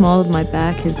hand at the small of my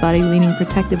back, his body leaning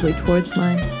protectively towards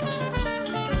mine.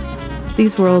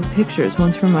 These were old pictures,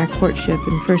 once from our courtship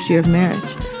and first year of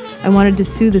marriage. I wanted to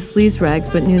sue the sleaze rags,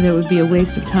 but knew that it would be a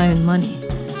waste of time and money.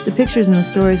 The pictures and the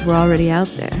stories were already out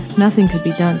there. Nothing could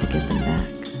be done to get them back.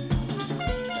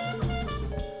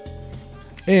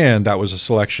 And that was a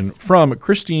selection from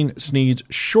Christine Sneed's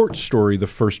short story, The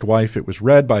First Wife. It was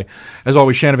read by, as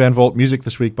always, Shanna Van Volt. Music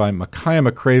this week by Micaiah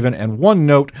McCraven. And one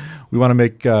note, we want to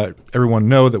make everyone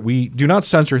know that we do not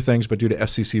censor things, but due to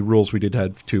FCC rules, we did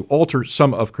have to alter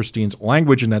some of Christine's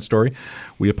language in that story.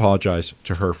 We apologize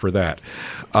to her for that.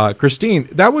 Christine,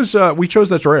 that was we chose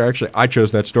that story. Actually, I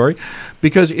chose that story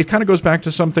because it kind of goes back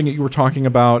to something that you were talking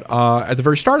about at the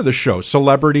very start of the show,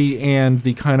 celebrity and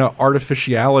the kind of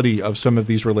artificiality of some of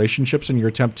these relationships and your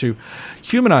attempt to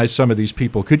humanize some of these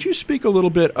people. Could you speak a little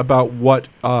bit about what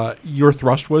your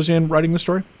thrust was in writing the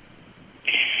story?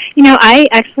 You know, I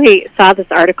actually saw this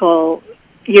article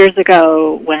years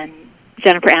ago when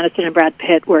Jennifer Aniston and Brad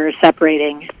Pitt were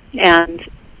separating, and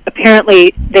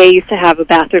apparently they used to have a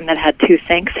bathroom that had 2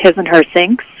 sinks, his and her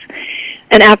sinks.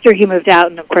 And after he moved out,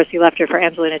 and of course he left her for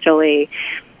Angelina Jolie,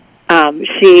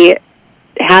 she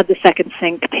had the second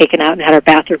sink taken out and had her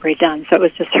bathroom redone. So it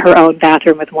was just her own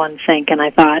bathroom with 1 sink. And I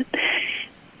thought,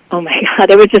 oh my God,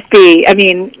 it would just be, I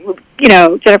mean, you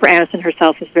know, Jennifer Aniston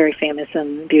herself is very famous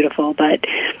and beautiful, but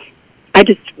I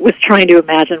just was trying to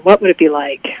imagine what would it be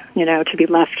like, you know, to be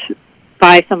left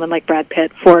by someone like Brad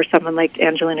Pitt for someone like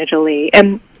Angelina Jolie.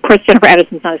 And of course, Jennifer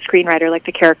Aniston's not a screenwriter like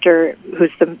the character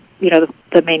who's the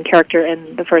main character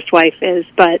in The First Wife is,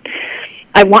 but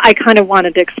I kind of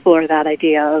wanted to explore that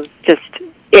idea of just,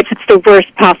 if it's the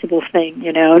worst possible thing,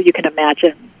 you know, you can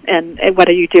imagine, and what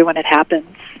do you do when it happens?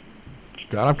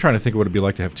 God, I'm trying to think of what it'd be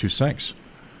like to have 2 sinks.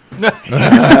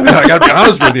 I got to be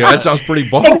honest with you. That sounds pretty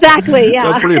bold. Exactly, yeah.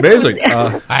 Sounds pretty amazing.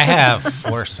 I have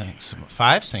 5 sinks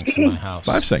in my house.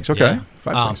 5 sinks, okay. Yeah.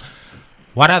 5 sinks.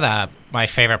 One of my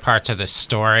favorite parts of this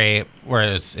story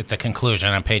was at the conclusion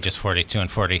on pages 42 and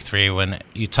 43 when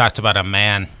you talked about a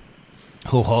man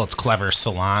who holds clever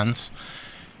salons,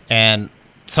 and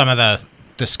some of the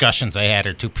discussions I had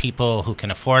are, do people who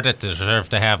can afford it deserve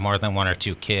to have more than 1 or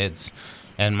 2 kids?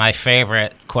 And my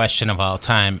favorite question of all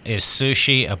time, is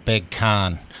sushi a big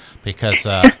con? Because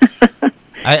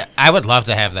I would love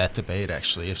to have that debate,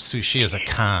 actually, if sushi is a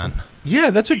con.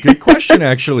 Yeah, that's a good question,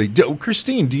 actually.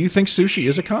 Christine, do you think sushi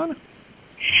is a con?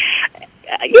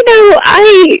 You know,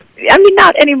 I mean,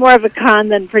 not any more of a con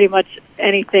than pretty much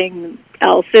anything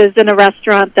else is in a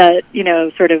restaurant that, you know,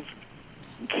 sort of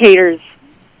caters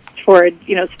toward,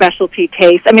 you know, specialty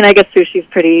taste. I mean, I guess sushi is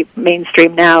pretty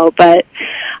mainstream now, but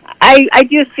I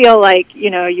do feel like, you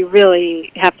know, you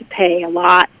really have to pay a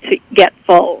lot to get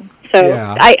full. So,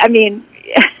 yeah. I mean...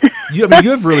 you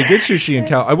have really good sushi in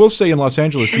Cal. I will say in Los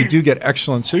Angeles, you do get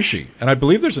excellent sushi. And I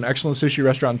believe there's an excellent sushi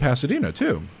restaurant in Pasadena,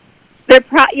 too.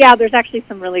 There's actually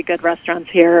some really good restaurants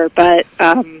here, but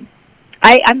I'm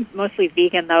mostly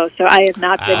vegan, though, so I have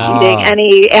not been eating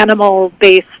any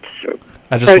animal-based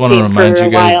I just want to remind you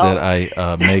guys that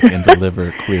I make and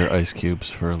deliver clear ice cubes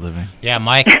for a living. Yeah,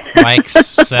 Mike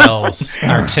sells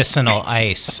artisanal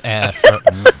ice, and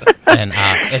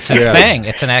it's a thing.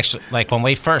 It's an actual, like when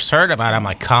we first heard about it, I'm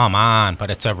like, come on,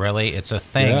 but it's a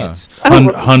thing. Yeah. It's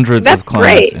hundreds of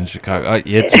clients in Chicago.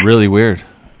 It's really weird.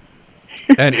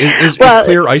 And is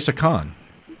clear ice a con?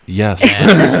 Yes.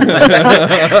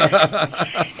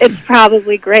 It's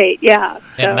probably great. Yeah.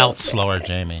 It melts slower,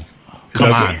 Jamie.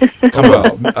 Come on.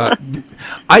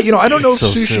 I don't know if so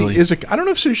sushi silly. I don't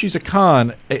know if sushi's a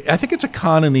con. I think it's a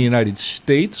con in the United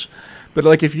States, but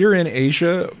like if you're in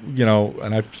Asia,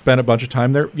 and I've spent a bunch of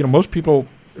time there, most people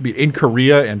in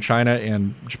Korea and China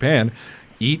and Japan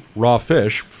eat raw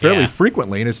fish fairly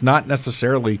frequently, and it's not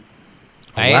necessarily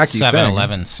a wacky thing.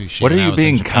 7-Eleven sushi. What are you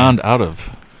being conned out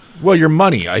of? Well, your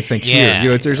money, I think,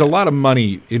 here. There's a lot of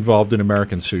money involved in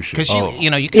American sushi. Because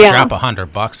you can drop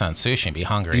 $100 on sushi and be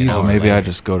hungry. So maybe I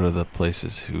just go to the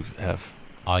places who have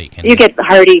all you can. You get the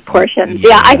hearty portions.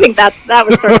 Yeah, I think that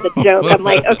was sort of the joke. I'm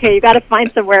like, okay, you got to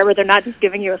find somewhere where they're not just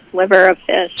giving you a sliver of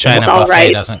fish. China all buffet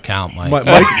right. doesn't count, Mike.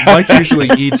 Mike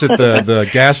usually eats at the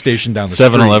gas station down the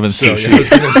 7-Eleven street.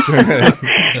 sushi.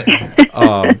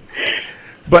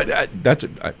 But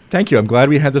thank you. I'm glad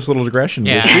we had this little digression.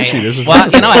 Yeah, with sushi. This is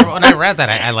when I read that,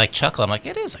 I like chuckle. I'm like,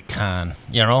 it is a con,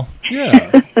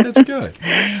 Yeah, that's good.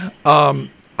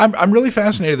 I'm really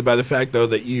fascinated by the fact, though,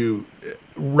 that you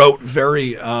wrote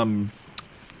very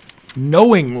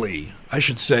knowingly, I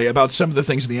should say, about some of the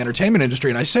things in the entertainment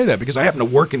industry. And I say that because I happen to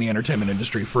work in the entertainment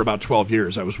industry for about 12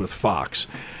 years. I was with Fox.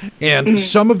 And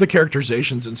some of the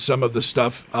characterizations and some of the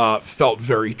stuff felt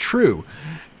very true.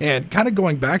 And kind of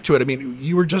going back to it, I mean,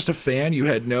 you were just a fan. You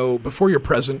had before your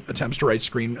present attempts to write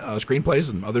screenplays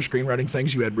and other screenwriting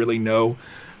things, you had really no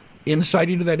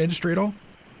insight into that industry at all?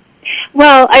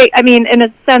 Well, I mean, in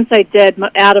a sense, I did.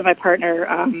 Adam, my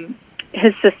partner,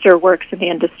 his sister works in the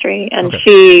industry, and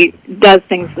she does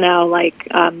things now like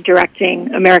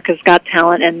directing America's Got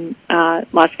Talent in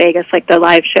Las Vegas, like the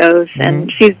live shows.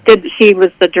 And she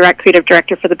was the creative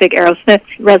director for the big Aerosmith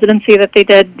residency that they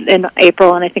did in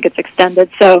April, and I think it's extended.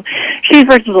 So she's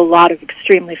worked with a lot of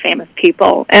extremely famous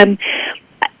people. And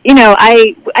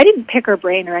I didn't pick her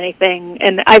brain or anything,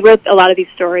 and I wrote a lot of these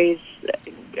stories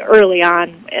early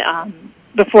on.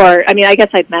 Before, I mean, I guess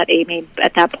I'd met Amy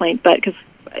at that point, but because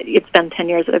it's been 10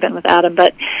 years that I've been with Adam,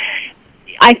 but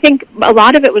I think a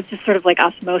lot of it was just sort of like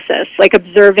osmosis, like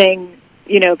observing,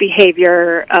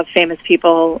 behavior of famous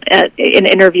people in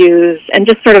interviews and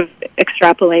just sort of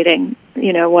extrapolating,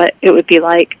 what it would be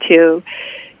like to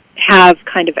have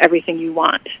kind of everything you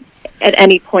want at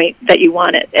any point that you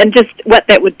want it, and just what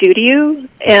that would do to you.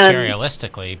 And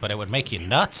materialistically, but it would make you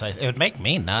nuts. It would make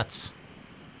me nuts.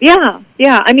 Yeah.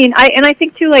 I mean, I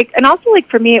think too, and also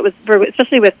for me, it was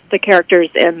especially with the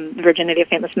characters in Virginity of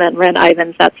Famous Men, Ren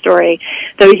Ivins, that story.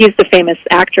 Though he's the famous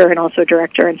actor and also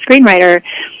director and screenwriter,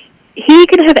 he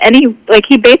could have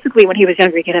he basically, when he was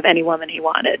younger, he could have any woman he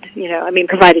wanted. I mean,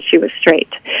 provided she was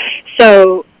straight.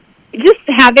 So just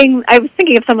I was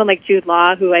thinking of someone like Jude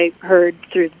Law, who I heard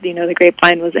through the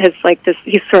grapevine was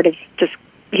he's sort of just.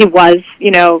 He was,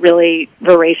 really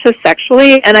voracious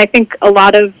sexually, and I think a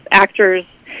lot of actors.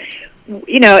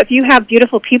 If you have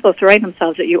beautiful people throwing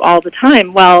themselves at you all the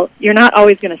time, well, you're not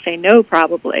always going to say no,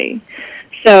 probably.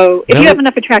 So if you have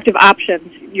enough attractive options,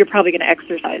 you're probably going to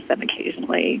exercise them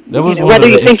occasionally, whether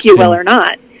you think you will or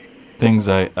not. Things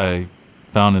I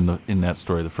found in that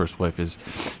story, The First Wife, is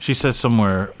she says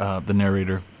somewhere, the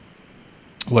narrator,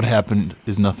 what happened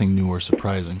is nothing new or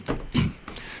surprising.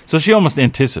 So she almost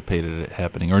anticipated it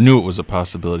happening or knew it was a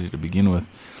possibility to begin with.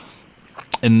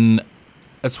 And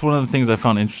that's one of the things I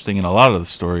found interesting in a lot of the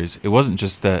stories. It wasn't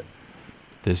just that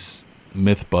this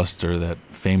myth buster that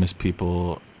famous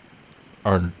people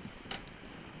are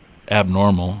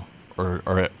abnormal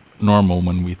or normal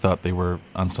when we thought they were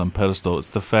on some pedestal.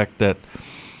 It's the fact that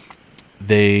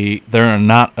they're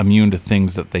not immune to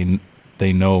things that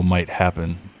they know might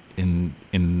happen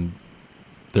in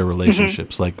their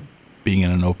relationships, like being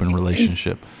in an open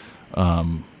relationship,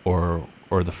 or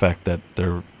the fact that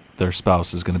their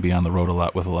spouse is going to be on the road a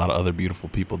lot with a lot of other beautiful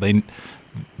people.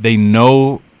 They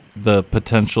know the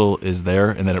potential is there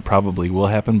and that it probably will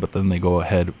happen, but then they go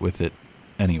ahead with it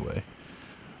anyway.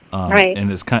 Right.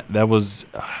 And it's I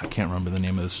can't remember the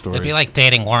name of the story. It'd be like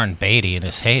dating Warren Beatty in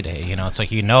his heyday. It's like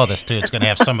this dude's going to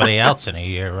have somebody else in a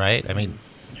year, right? I mean.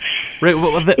 Right.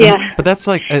 Well, but that's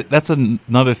that's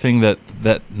another thing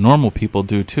that normal people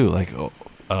do too. Like,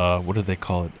 what do they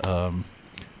call it?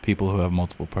 People who have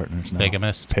multiple partners now.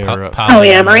 Bigamist.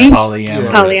 Polyamory.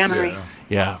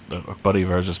 Yeah. A buddy of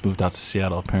ours just moved out to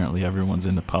Seattle. Apparently, everyone's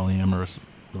into polyamorous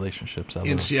relationships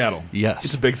in Seattle. Yes,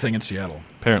 it's a big thing in Seattle.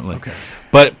 Apparently, okay.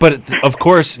 But of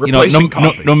course,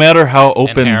 no matter how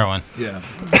open, and heroin. Yeah,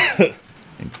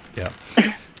 yeah,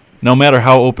 no matter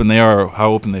how open they are, or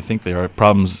how open they think they are,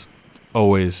 problems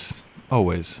always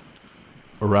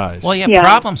arise. Well, you have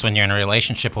problems when you're in a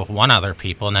relationship with one other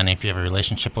people, and then if you have a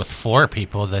relationship with 4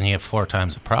 people, then you have 4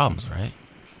 times the problems, right?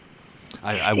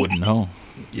 I wouldn't know.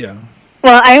 Yeah.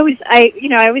 Well, I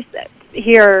always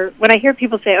hear when I hear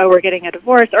people say, "Oh, we're getting a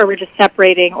divorce," or "We're just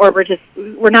separating," or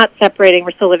 "We're not separating,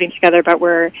 we're still living together, but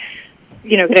we're,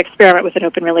 going to experiment with an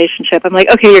open relationship." I'm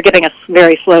like, okay, you're getting a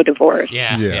very slow divorce.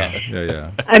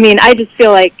 Yeah. I mean, I just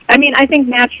feel like, I think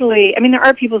naturally, there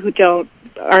are people who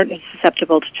aren't as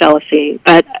susceptible to jealousy,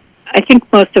 but I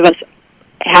think most of us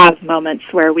have moments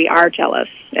where we are jealous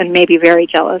and maybe very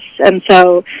jealous, and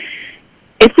so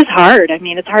it's just hard.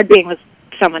 It's hard being with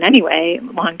someone anyway,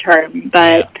 long term,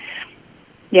 but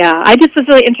I just was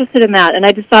really interested in that, and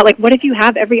I just thought, like, what if you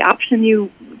have every option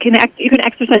you can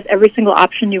exercise every single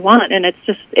option you want, and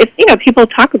it's people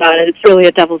talk about it, it's really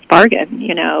a devil's bargain,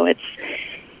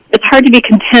 it's hard to be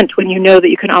content when you know that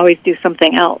you can always do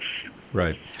something else.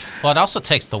 Right. Well, it also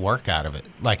takes the work out of it.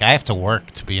 Like, I have to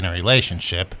work to be in a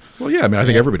relationship. Well, yeah, I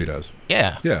think everybody does.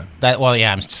 Yeah. Yeah.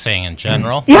 I'm saying in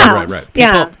general. Yeah.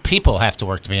 Right. People have to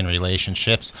work to be in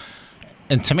relationships.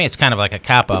 And to me, it's kind of like a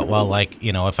cop-out. Well, like,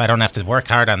 if I don't have to work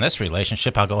hard on this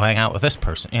relationship, I'll go hang out with this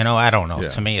person. I don't know. Yeah.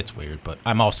 To me, it's weird. But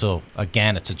I'm also,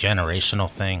 again, it's a generational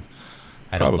thing.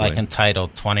 I don't like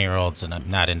entitled 20-year-olds, and I'm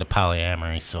not into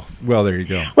polyamory. So. Well, there you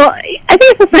go. Well, I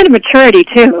think it's a sign of maturity,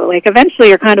 too. Like, eventually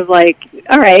you're kind of like,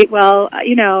 all right, well,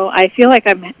 I feel like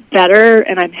I'm better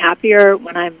and I'm happier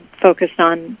when I'm focused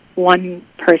on one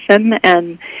person,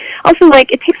 and also,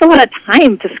 like, it takes a lot of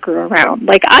time to screw around.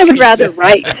 Like, I would rather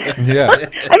write. Yeah.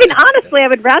 Honestly, I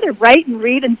would rather write and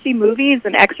read and see movies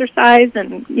and exercise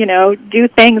and, do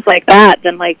things like that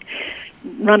than, like,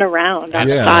 run around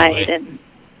outside. And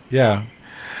yeah.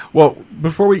 Well,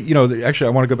 before we, actually, I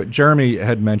want to go back. Jeremy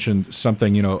had mentioned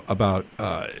something, about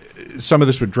some of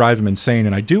this would drive him insane,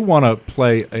 and I do want to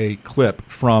play a clip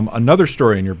from another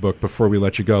story in your book before we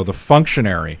let you go, The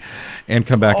Functionary, and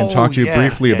come back and talk to you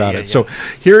briefly about it. So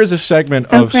here is a segment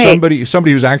of somebody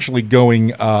who's actually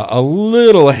going a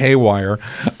little haywire.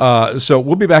 So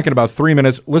we'll be back in about 3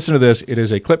 minutes. Listen to this. It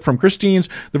is a clip from Christine's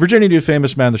The Virginia Due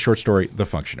Famous Man, the short story, The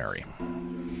Functionary.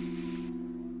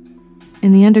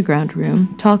 In the underground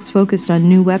room, talks focused on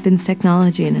new weapons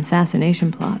technology and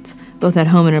assassination plots, both at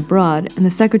home and abroad, and the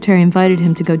secretary invited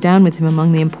him to go down with him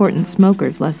among the important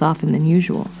smokers less often than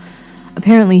usual.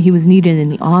 Apparently he was needed in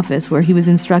the office, where he was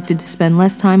instructed to spend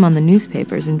less time on the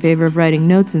newspapers in favor of writing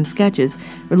notes and sketches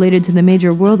related to the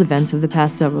major world events of the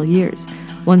past several years,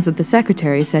 ones that the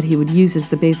secretary said he would use as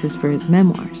the basis for his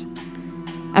memoirs.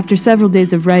 After several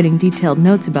days of writing detailed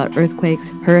notes about earthquakes,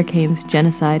 hurricanes,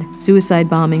 genocide, suicide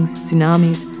bombings,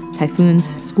 tsunamis,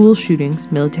 typhoons, school shootings,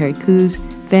 military coups,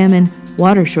 famine,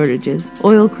 water shortages,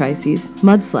 oil crises,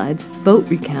 mudslides, vote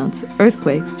recounts,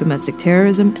 earthquakes, domestic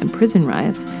terrorism, and prison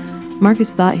riots,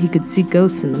 Marcus thought he could see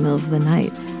ghosts in the middle of the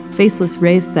night, faceless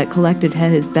wraiths that collected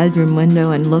at his bedroom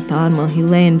window and looked on while he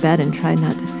lay in bed and tried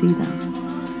not to see them.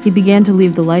 He began to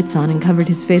leave the lights on and covered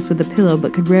his face with a pillow,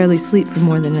 but could rarely sleep for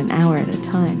more than an hour at a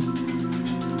time.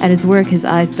 At his work, his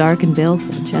eyes dark and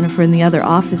baleful. Jennifer and the other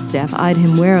office staff eyed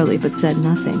him warily but said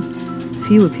nothing.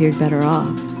 Few appeared better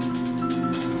off.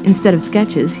 Instead of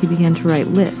sketches, he began to write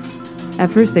lists.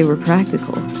 At first they were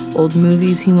practical. Old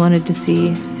movies he wanted to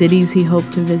see, cities he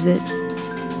hoped to visit.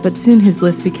 But soon his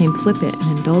list became flippant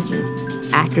and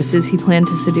indulgent. Actresses he planned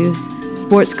to seduce,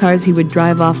 sports cars he would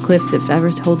drive off cliffs if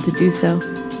ever told to do so.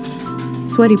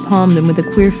 Sweaty palmed, and with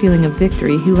a queer feeling of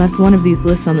victory, he left one of these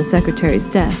lists on the secretary's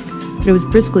desk, but it was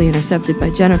briskly intercepted by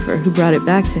Jennifer, who brought it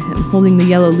back to him, holding the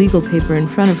yellow legal paper in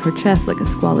front of her chest like a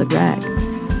squalid rag.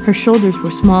 Her shoulders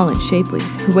were small and shapely,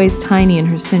 her waist tiny in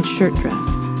her cinched shirt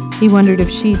dress. He wondered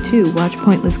if she, too, watched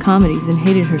pointless comedies and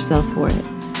hated herself for it.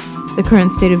 The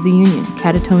current state of the union,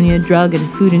 catatonia, drug, and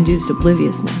food-induced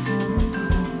obliviousness.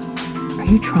 "Are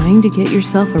you trying to get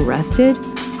yourself arrested?"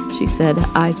 she said,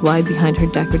 eyes wide behind her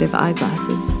decorative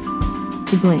eyeglasses.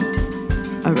 He blinked.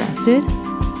 "Arrested?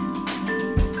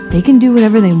 They can do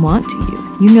whatever they want to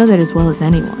you. You know that as well as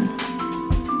anyone.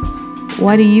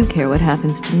 Why do you care what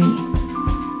happens to me?"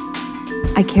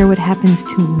 "I care what happens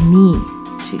to me,"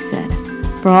 she said.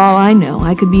 "For all I know,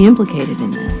 I could be implicated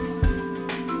in this."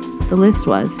 The list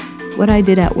was, "What I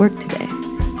did at work today,"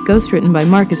 ghostwritten by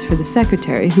Marcus for the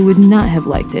secretary, who would not have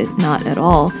liked it, not at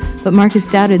all, but Marcus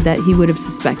doubted that he would have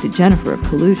suspected Jennifer of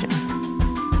collusion.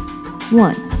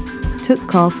 1. Took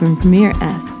call from Premier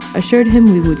S. Assured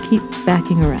him we would keep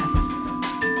backing arrests.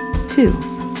 2.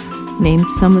 named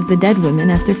some of the dead women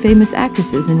after famous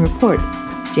actresses in report: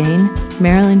 Jane,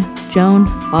 Marilyn, Joan,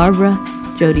 Barbara,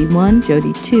 Jody 1,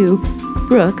 Jody 2,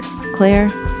 Brooke, Claire,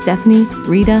 Stephanie,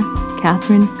 Rita,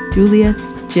 Catherine, Julia,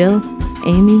 Jill,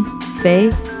 Amy,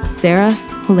 Faye, Sarah,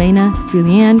 Helena,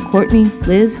 Julianne, Courtney,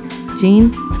 Liz,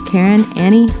 Jean, Karen,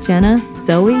 Annie, Jenna,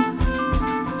 Zoe.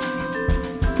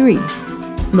 3.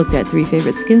 Looked at 3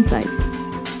 favorite skin sites.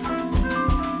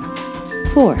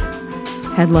 4.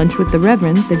 Had lunch with the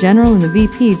Reverend, the General, and the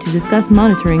VP to discuss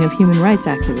monitoring of human rights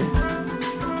activists.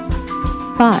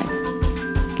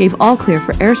 5. Gave all clear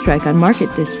for airstrike on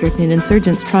Market District in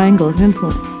Insurgents' Triangle of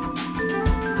Influence.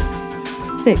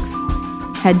 6.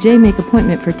 Had Jay make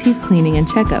appointment for teeth cleaning and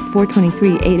checkup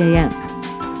 4:23 8 a.m.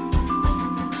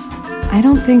 I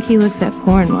don't think he looks at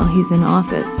porn while he's in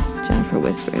office, Jennifer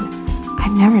whispered.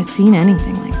 I've never seen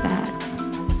anything like that.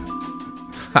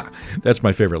 That's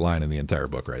my favorite line in the entire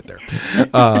book right there.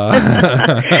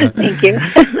 Thank you.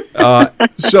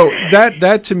 So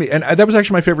that to me, and that was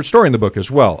actually my favorite story in the book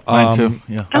as well. Mine too,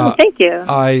 yeah. Thank you.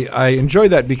 I enjoy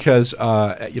that because,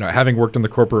 having worked in the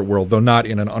corporate world, though not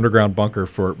in an underground bunker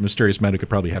for mysterious men who could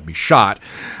probably have me shot,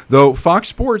 though Fox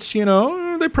Sports,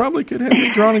 they probably could have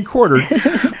me drawn and quartered.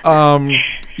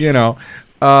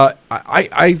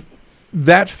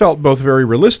 That felt both very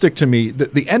realistic to me.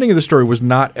 The ending of the story was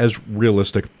not as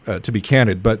realistic, to be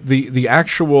candid, but the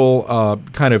actual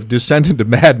kind of descent into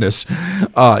madness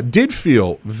did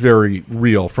feel very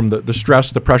real from the stress,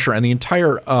 the pressure, and the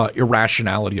entire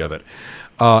irrationality of it.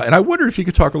 And I wonder if you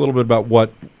could talk a little bit about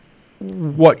what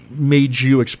made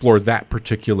you explore that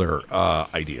particular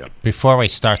idea. Before we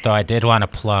start, though, I did want to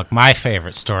plug my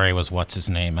favorite story was What's His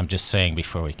Name. I'm just saying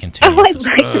before we continue. Oh, I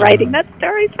liked writing that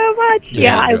story so much.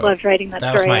 Yeah, I loved writing that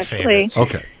story, was my actually. favorite.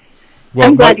 Okay. Well,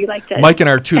 I'm glad you liked it. Mike and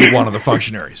I are 2-1 on the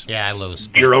functionaries. Yeah, I lose.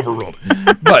 You're overruled.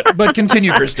 But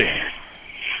continue, Christine.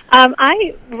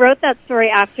 I wrote that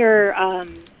story after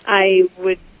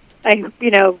it's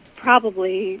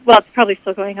probably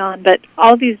still going on, but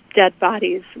all these dead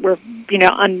bodies were,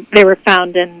 they were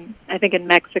found in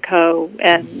Mexico,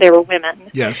 and they were women.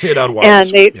 Yeah, Ciudad Juarez. And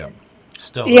they,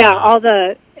 Still all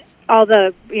the,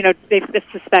 they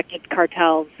suspected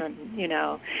cartels, and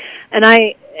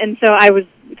so I was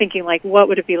thinking, like, what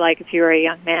would it be like if you were a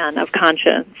young man of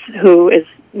conscience who is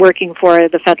working for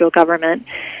the federal government,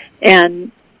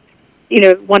 and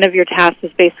one of your tasks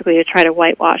is basically to try to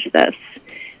whitewash this,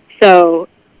 so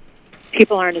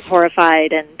people aren't as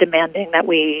horrified and demanding that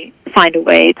we find a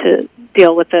way to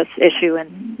deal with this issue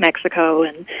in Mexico.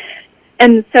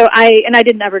 And so I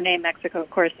didn't ever name Mexico, of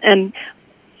course. And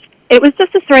it was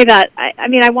just a story that,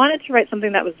 I wanted to write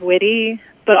something that was witty,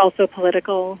 but also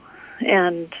political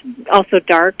and also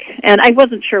dark. And I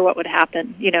wasn't sure what would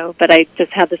happen, but I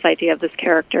just had this idea of this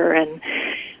character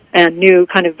and knew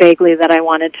kind of vaguely that I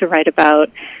wanted to write about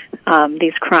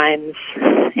these crimes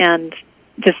and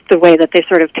just the way that they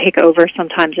sort of take over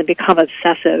sometimes and become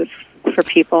obsessive for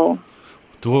people.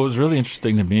 What was really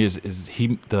interesting to me is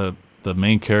the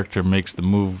main character makes the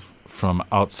move from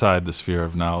outside the sphere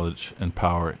of knowledge and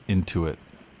power into it,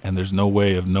 and there's no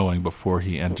way of knowing before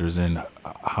he enters in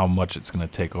how much it's going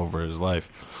to take over his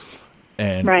life.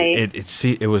 And right.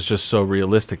 It was just so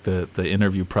realistic, the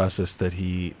interview process that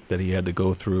he had to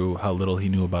go through, how little he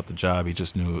knew about the job. He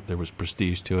just knew there was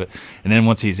prestige to it, and then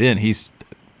once he's in,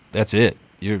 that's it.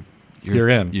 You're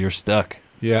in. You're stuck.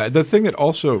 Yeah. The thing that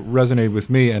also resonated with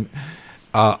me, and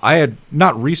I had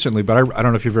not recently, but I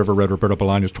don't know if you've ever read Roberto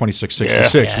Bolaño's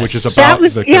 2666, which is about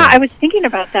I was thinking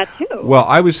about that too. Well,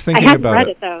 I was thinking about read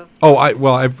it though. Oh,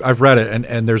 I've read it,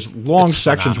 and there's long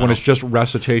sections when it's just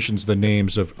recitations, the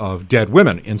names of dead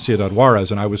women in Ciudad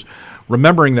Juarez, and I was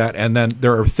remembering that, and then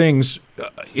there are things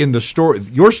in the story,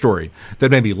 your story, that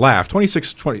made me laugh.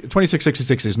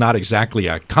 2666 is not exactly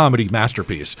a comedy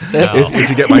masterpiece, if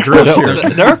you get my drift here.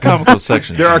 There are comical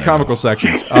sections. There are comical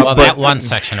sections. That one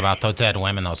section about the dead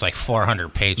women, that was like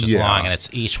 400 pages long, and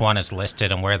each one is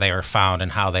listed and where they were found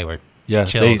and how they were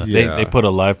killed. They put a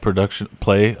live production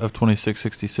play of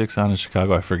 2666 on in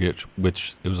Chicago. I forget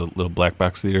which. It was a little black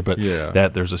box theater, but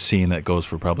there's a scene that goes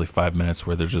for probably 5 minutes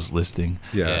where they're just listing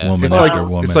woman after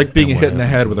woman. It's like being hit in the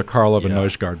head with a Karl Ove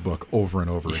Neuschgaard book over and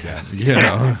over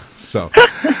again. So,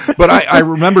 but I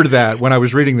remembered that when I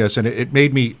was reading this, and it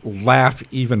made me laugh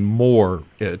even more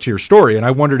to your story. And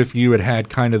I wondered if you had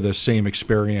kind of the same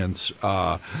experience.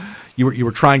 You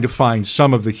were trying to find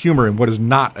some of the humor in what is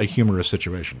not a humorous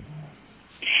situation.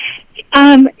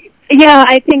 Yeah,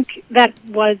 I think that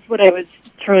was what I was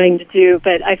trying to do,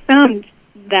 but I found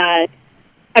that,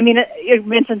 you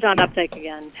mentioned John Updike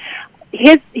again.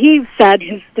 He said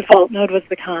his default mode was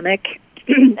the comic,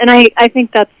 and I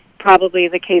think that's probably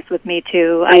the case with me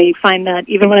too. I find that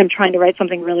even when I'm trying to write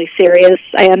something really serious,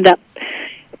 I end up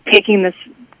taking this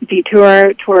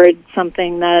detour towards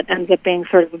something that ends up being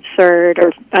sort of absurd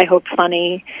or, I hope,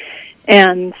 funny.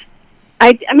 And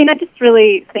I just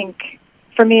really think,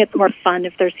 for me, it's more fun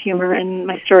if there's humor in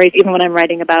my stories, even when I'm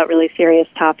writing about really serious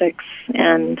topics.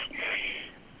 And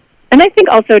I think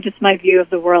also just my view of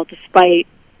the world, despite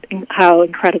how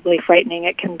incredibly frightening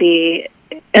it can be,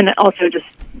 and also just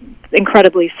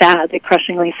incredibly sad, like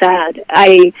crushingly sad.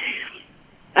 I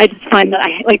just find that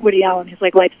I like Woody Allen, who's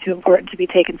like, life's too important to be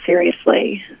taken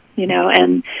seriously,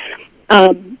 and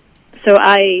so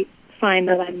I find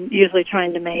that I'm usually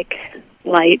trying to make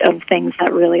light of things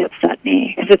that really upset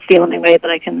me, because it's the only way that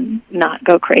I can not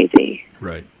go crazy.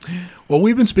 Right. Well,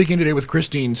 we've been speaking today with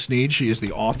Christine Sneed. She is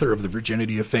the author of The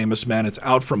Virginity of Famous Men. It's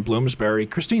out from Bloomsbury.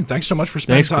 Christine, thanks so much for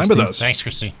spending time with us. Thanks,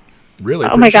 Christine. Really.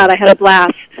 Oh my God, I had a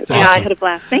blast. I had a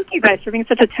blast. Thank you guys for being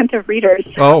such attentive readers.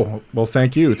 Oh, well,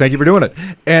 thank you. Thank you for doing it.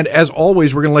 And as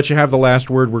always, we're going to let you have the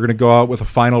last word. We're going to go out with a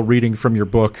final reading from your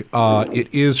book.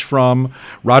 It is from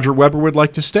Roger Weber Would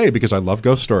Like to Stay, because I love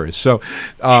ghost stories. So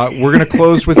we're going to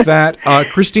close with that.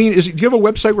 Christine, do you have a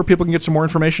website where people can get some more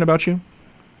information about you?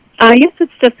 Yes,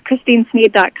 it's just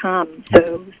ChristineSneed.com.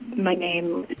 So my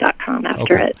name.com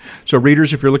after it. So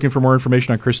readers, if you're looking for more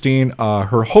information on Christine,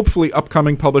 her hopefully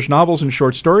upcoming published novels and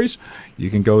short stories, you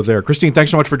can go there. Christine,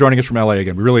 thanks so much for joining us from LA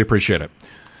again. We really appreciate it.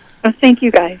 Oh, thank you,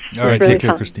 guys. All right, take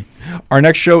care, Christine. Our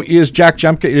next show is Jack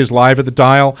Jemka. It is live at the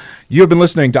Dial. You have been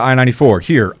listening to I-94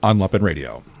 here on Lumpen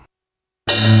Radio.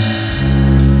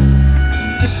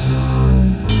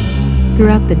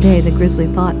 Throughout the day, the grisly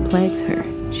thought plagues her.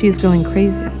 She is going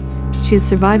crazy. She has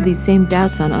survived these same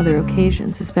doubts on other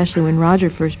occasions, especially when Roger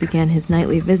first began his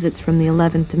nightly visits from the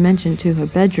 11th dimension to her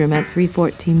bedroom at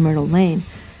 314 Myrtle Lane.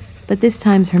 But this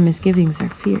time her misgivings are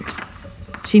fierce.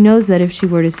 She knows that if she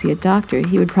were to see a doctor,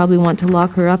 he would probably want to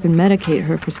lock her up and medicate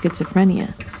her for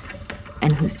schizophrenia.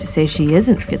 And who's to say she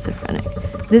isn't schizophrenic?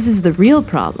 This is the real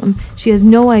problem. She has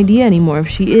no idea anymore if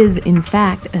she is, in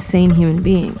fact, a sane human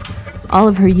being. All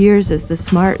of her years as the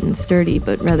smart and sturdy,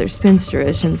 but rather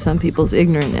spinsterish in some people's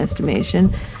ignorant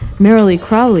estimation, Merrily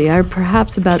Crowley are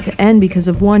perhaps about to end because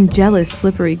of one jealous,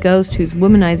 slippery ghost whose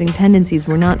womanizing tendencies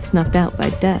were not snuffed out by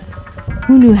death.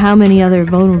 Who knew how many other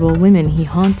vulnerable women he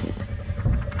haunted?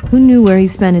 Who knew where he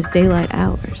spent his daylight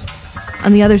hours?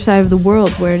 On the other side of the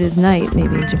world, where it is night,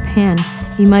 maybe in Japan,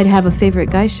 he might have a favorite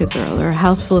geisha girl or a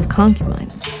house full of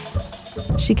concubines.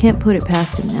 She can't put it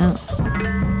past him now.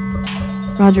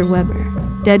 Roger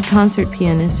Weber, dead concert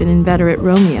pianist and inveterate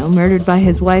Romeo, murdered by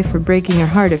his wife for breaking her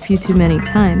heart a few too many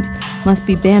times, must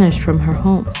be banished from her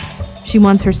home. She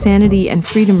wants her sanity and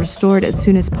freedom restored as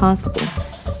soon as possible.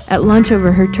 At lunch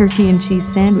over her turkey and cheese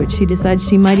sandwich, she decides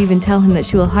she might even tell him that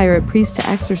she will hire a priest to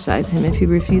exorcise him if he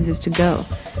refuses to go.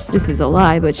 This is a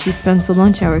lie, but she spends the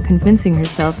lunch hour convincing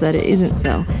herself that it isn't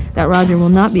so, that Roger will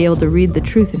not be able to read the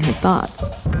truth in her thoughts.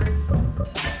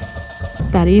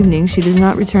 That evening, she does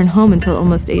not return home until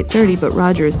almost 8:30, but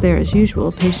Roger is there as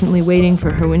usual, patiently waiting for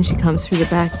her when she comes through the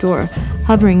back door,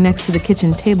 hovering next to the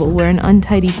kitchen table where an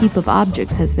untidy heap of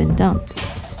objects has been dumped.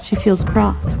 She feels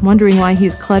cross, wondering why he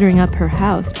is cluttering up her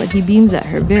house, but he beams at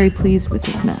her, very pleased with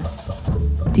his mess.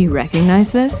 "Do you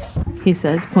recognize this?" he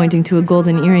says, pointing to a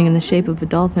golden earring in the shape of a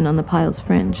dolphin on the pile's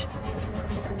fringe.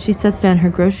 She sets down her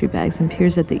grocery bags and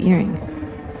peers at the earring.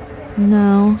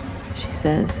 "No," she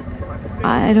says.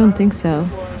 "I don't think so."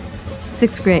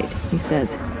 "6th grade," he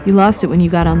says. "You lost it when you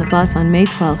got on the bus on May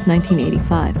 12,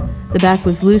 1985. The back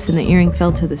was loose and the earring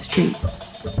fell to the street."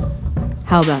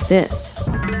 "How about this?"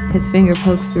 His finger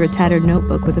pokes through a tattered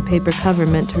notebook with a paper cover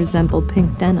meant to resemble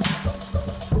pink denim.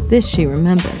 This she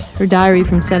remembers, her diary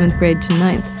from 7th grade to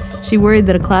 9th. She worried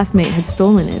that a classmate had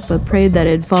stolen it, but prayed that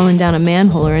it had fallen down a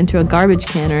manhole or into a garbage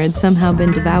can or had somehow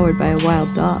been devoured by a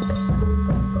wild dog.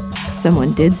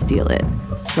 "Someone did steal it,"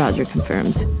 Roger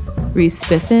confirms. "Reese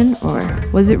Spiffin, or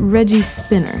was it Reggie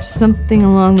Spinner? Something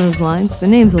along those lines. The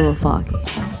name's a little foggy."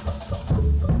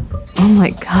 "Oh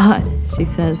my God," she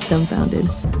says, dumbfounded.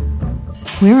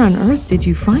 "Where on earth did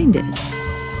you find it?"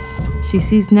 She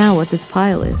sees now what this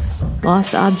pile is.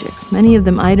 Lost objects, many of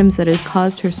them items that had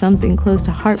caused her something close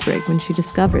to heartbreak when she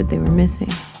discovered they were missing.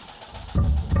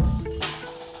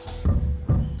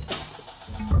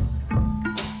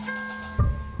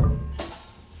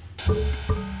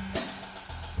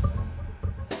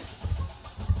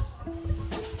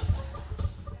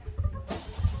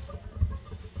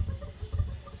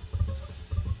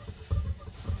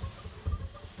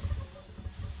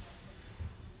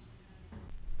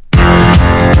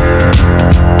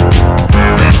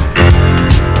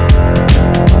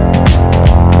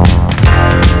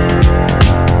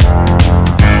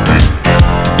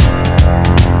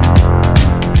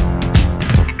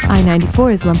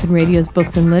 I-94 is Lumpen Radio's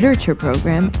Books and Literature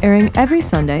program, airing every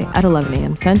Sunday at 11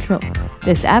 a.m. Central.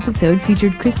 This episode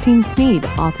featured Christine Sneed,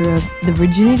 author of The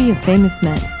Virginity of Famous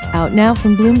Men, out now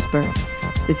from Bloomsbury.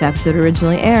 This episode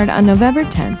originally aired on November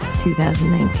 10th,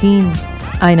 2019.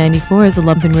 I-94 is a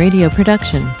Lumpen Radio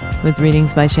production, with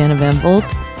readings by Shanna Van Bolt,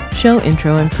 show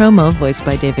intro and promo voiced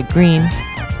by David Green,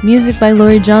 music by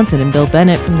Laurie Johnson and Bill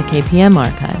Bennett from the KPM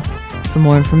archive. For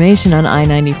more information on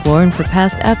I-94 and for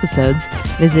past episodes,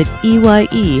 visit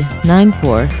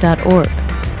EYE94.org.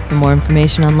 For more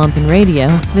information on Lumpen Radio,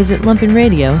 visit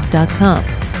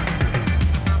lumpenradio.com.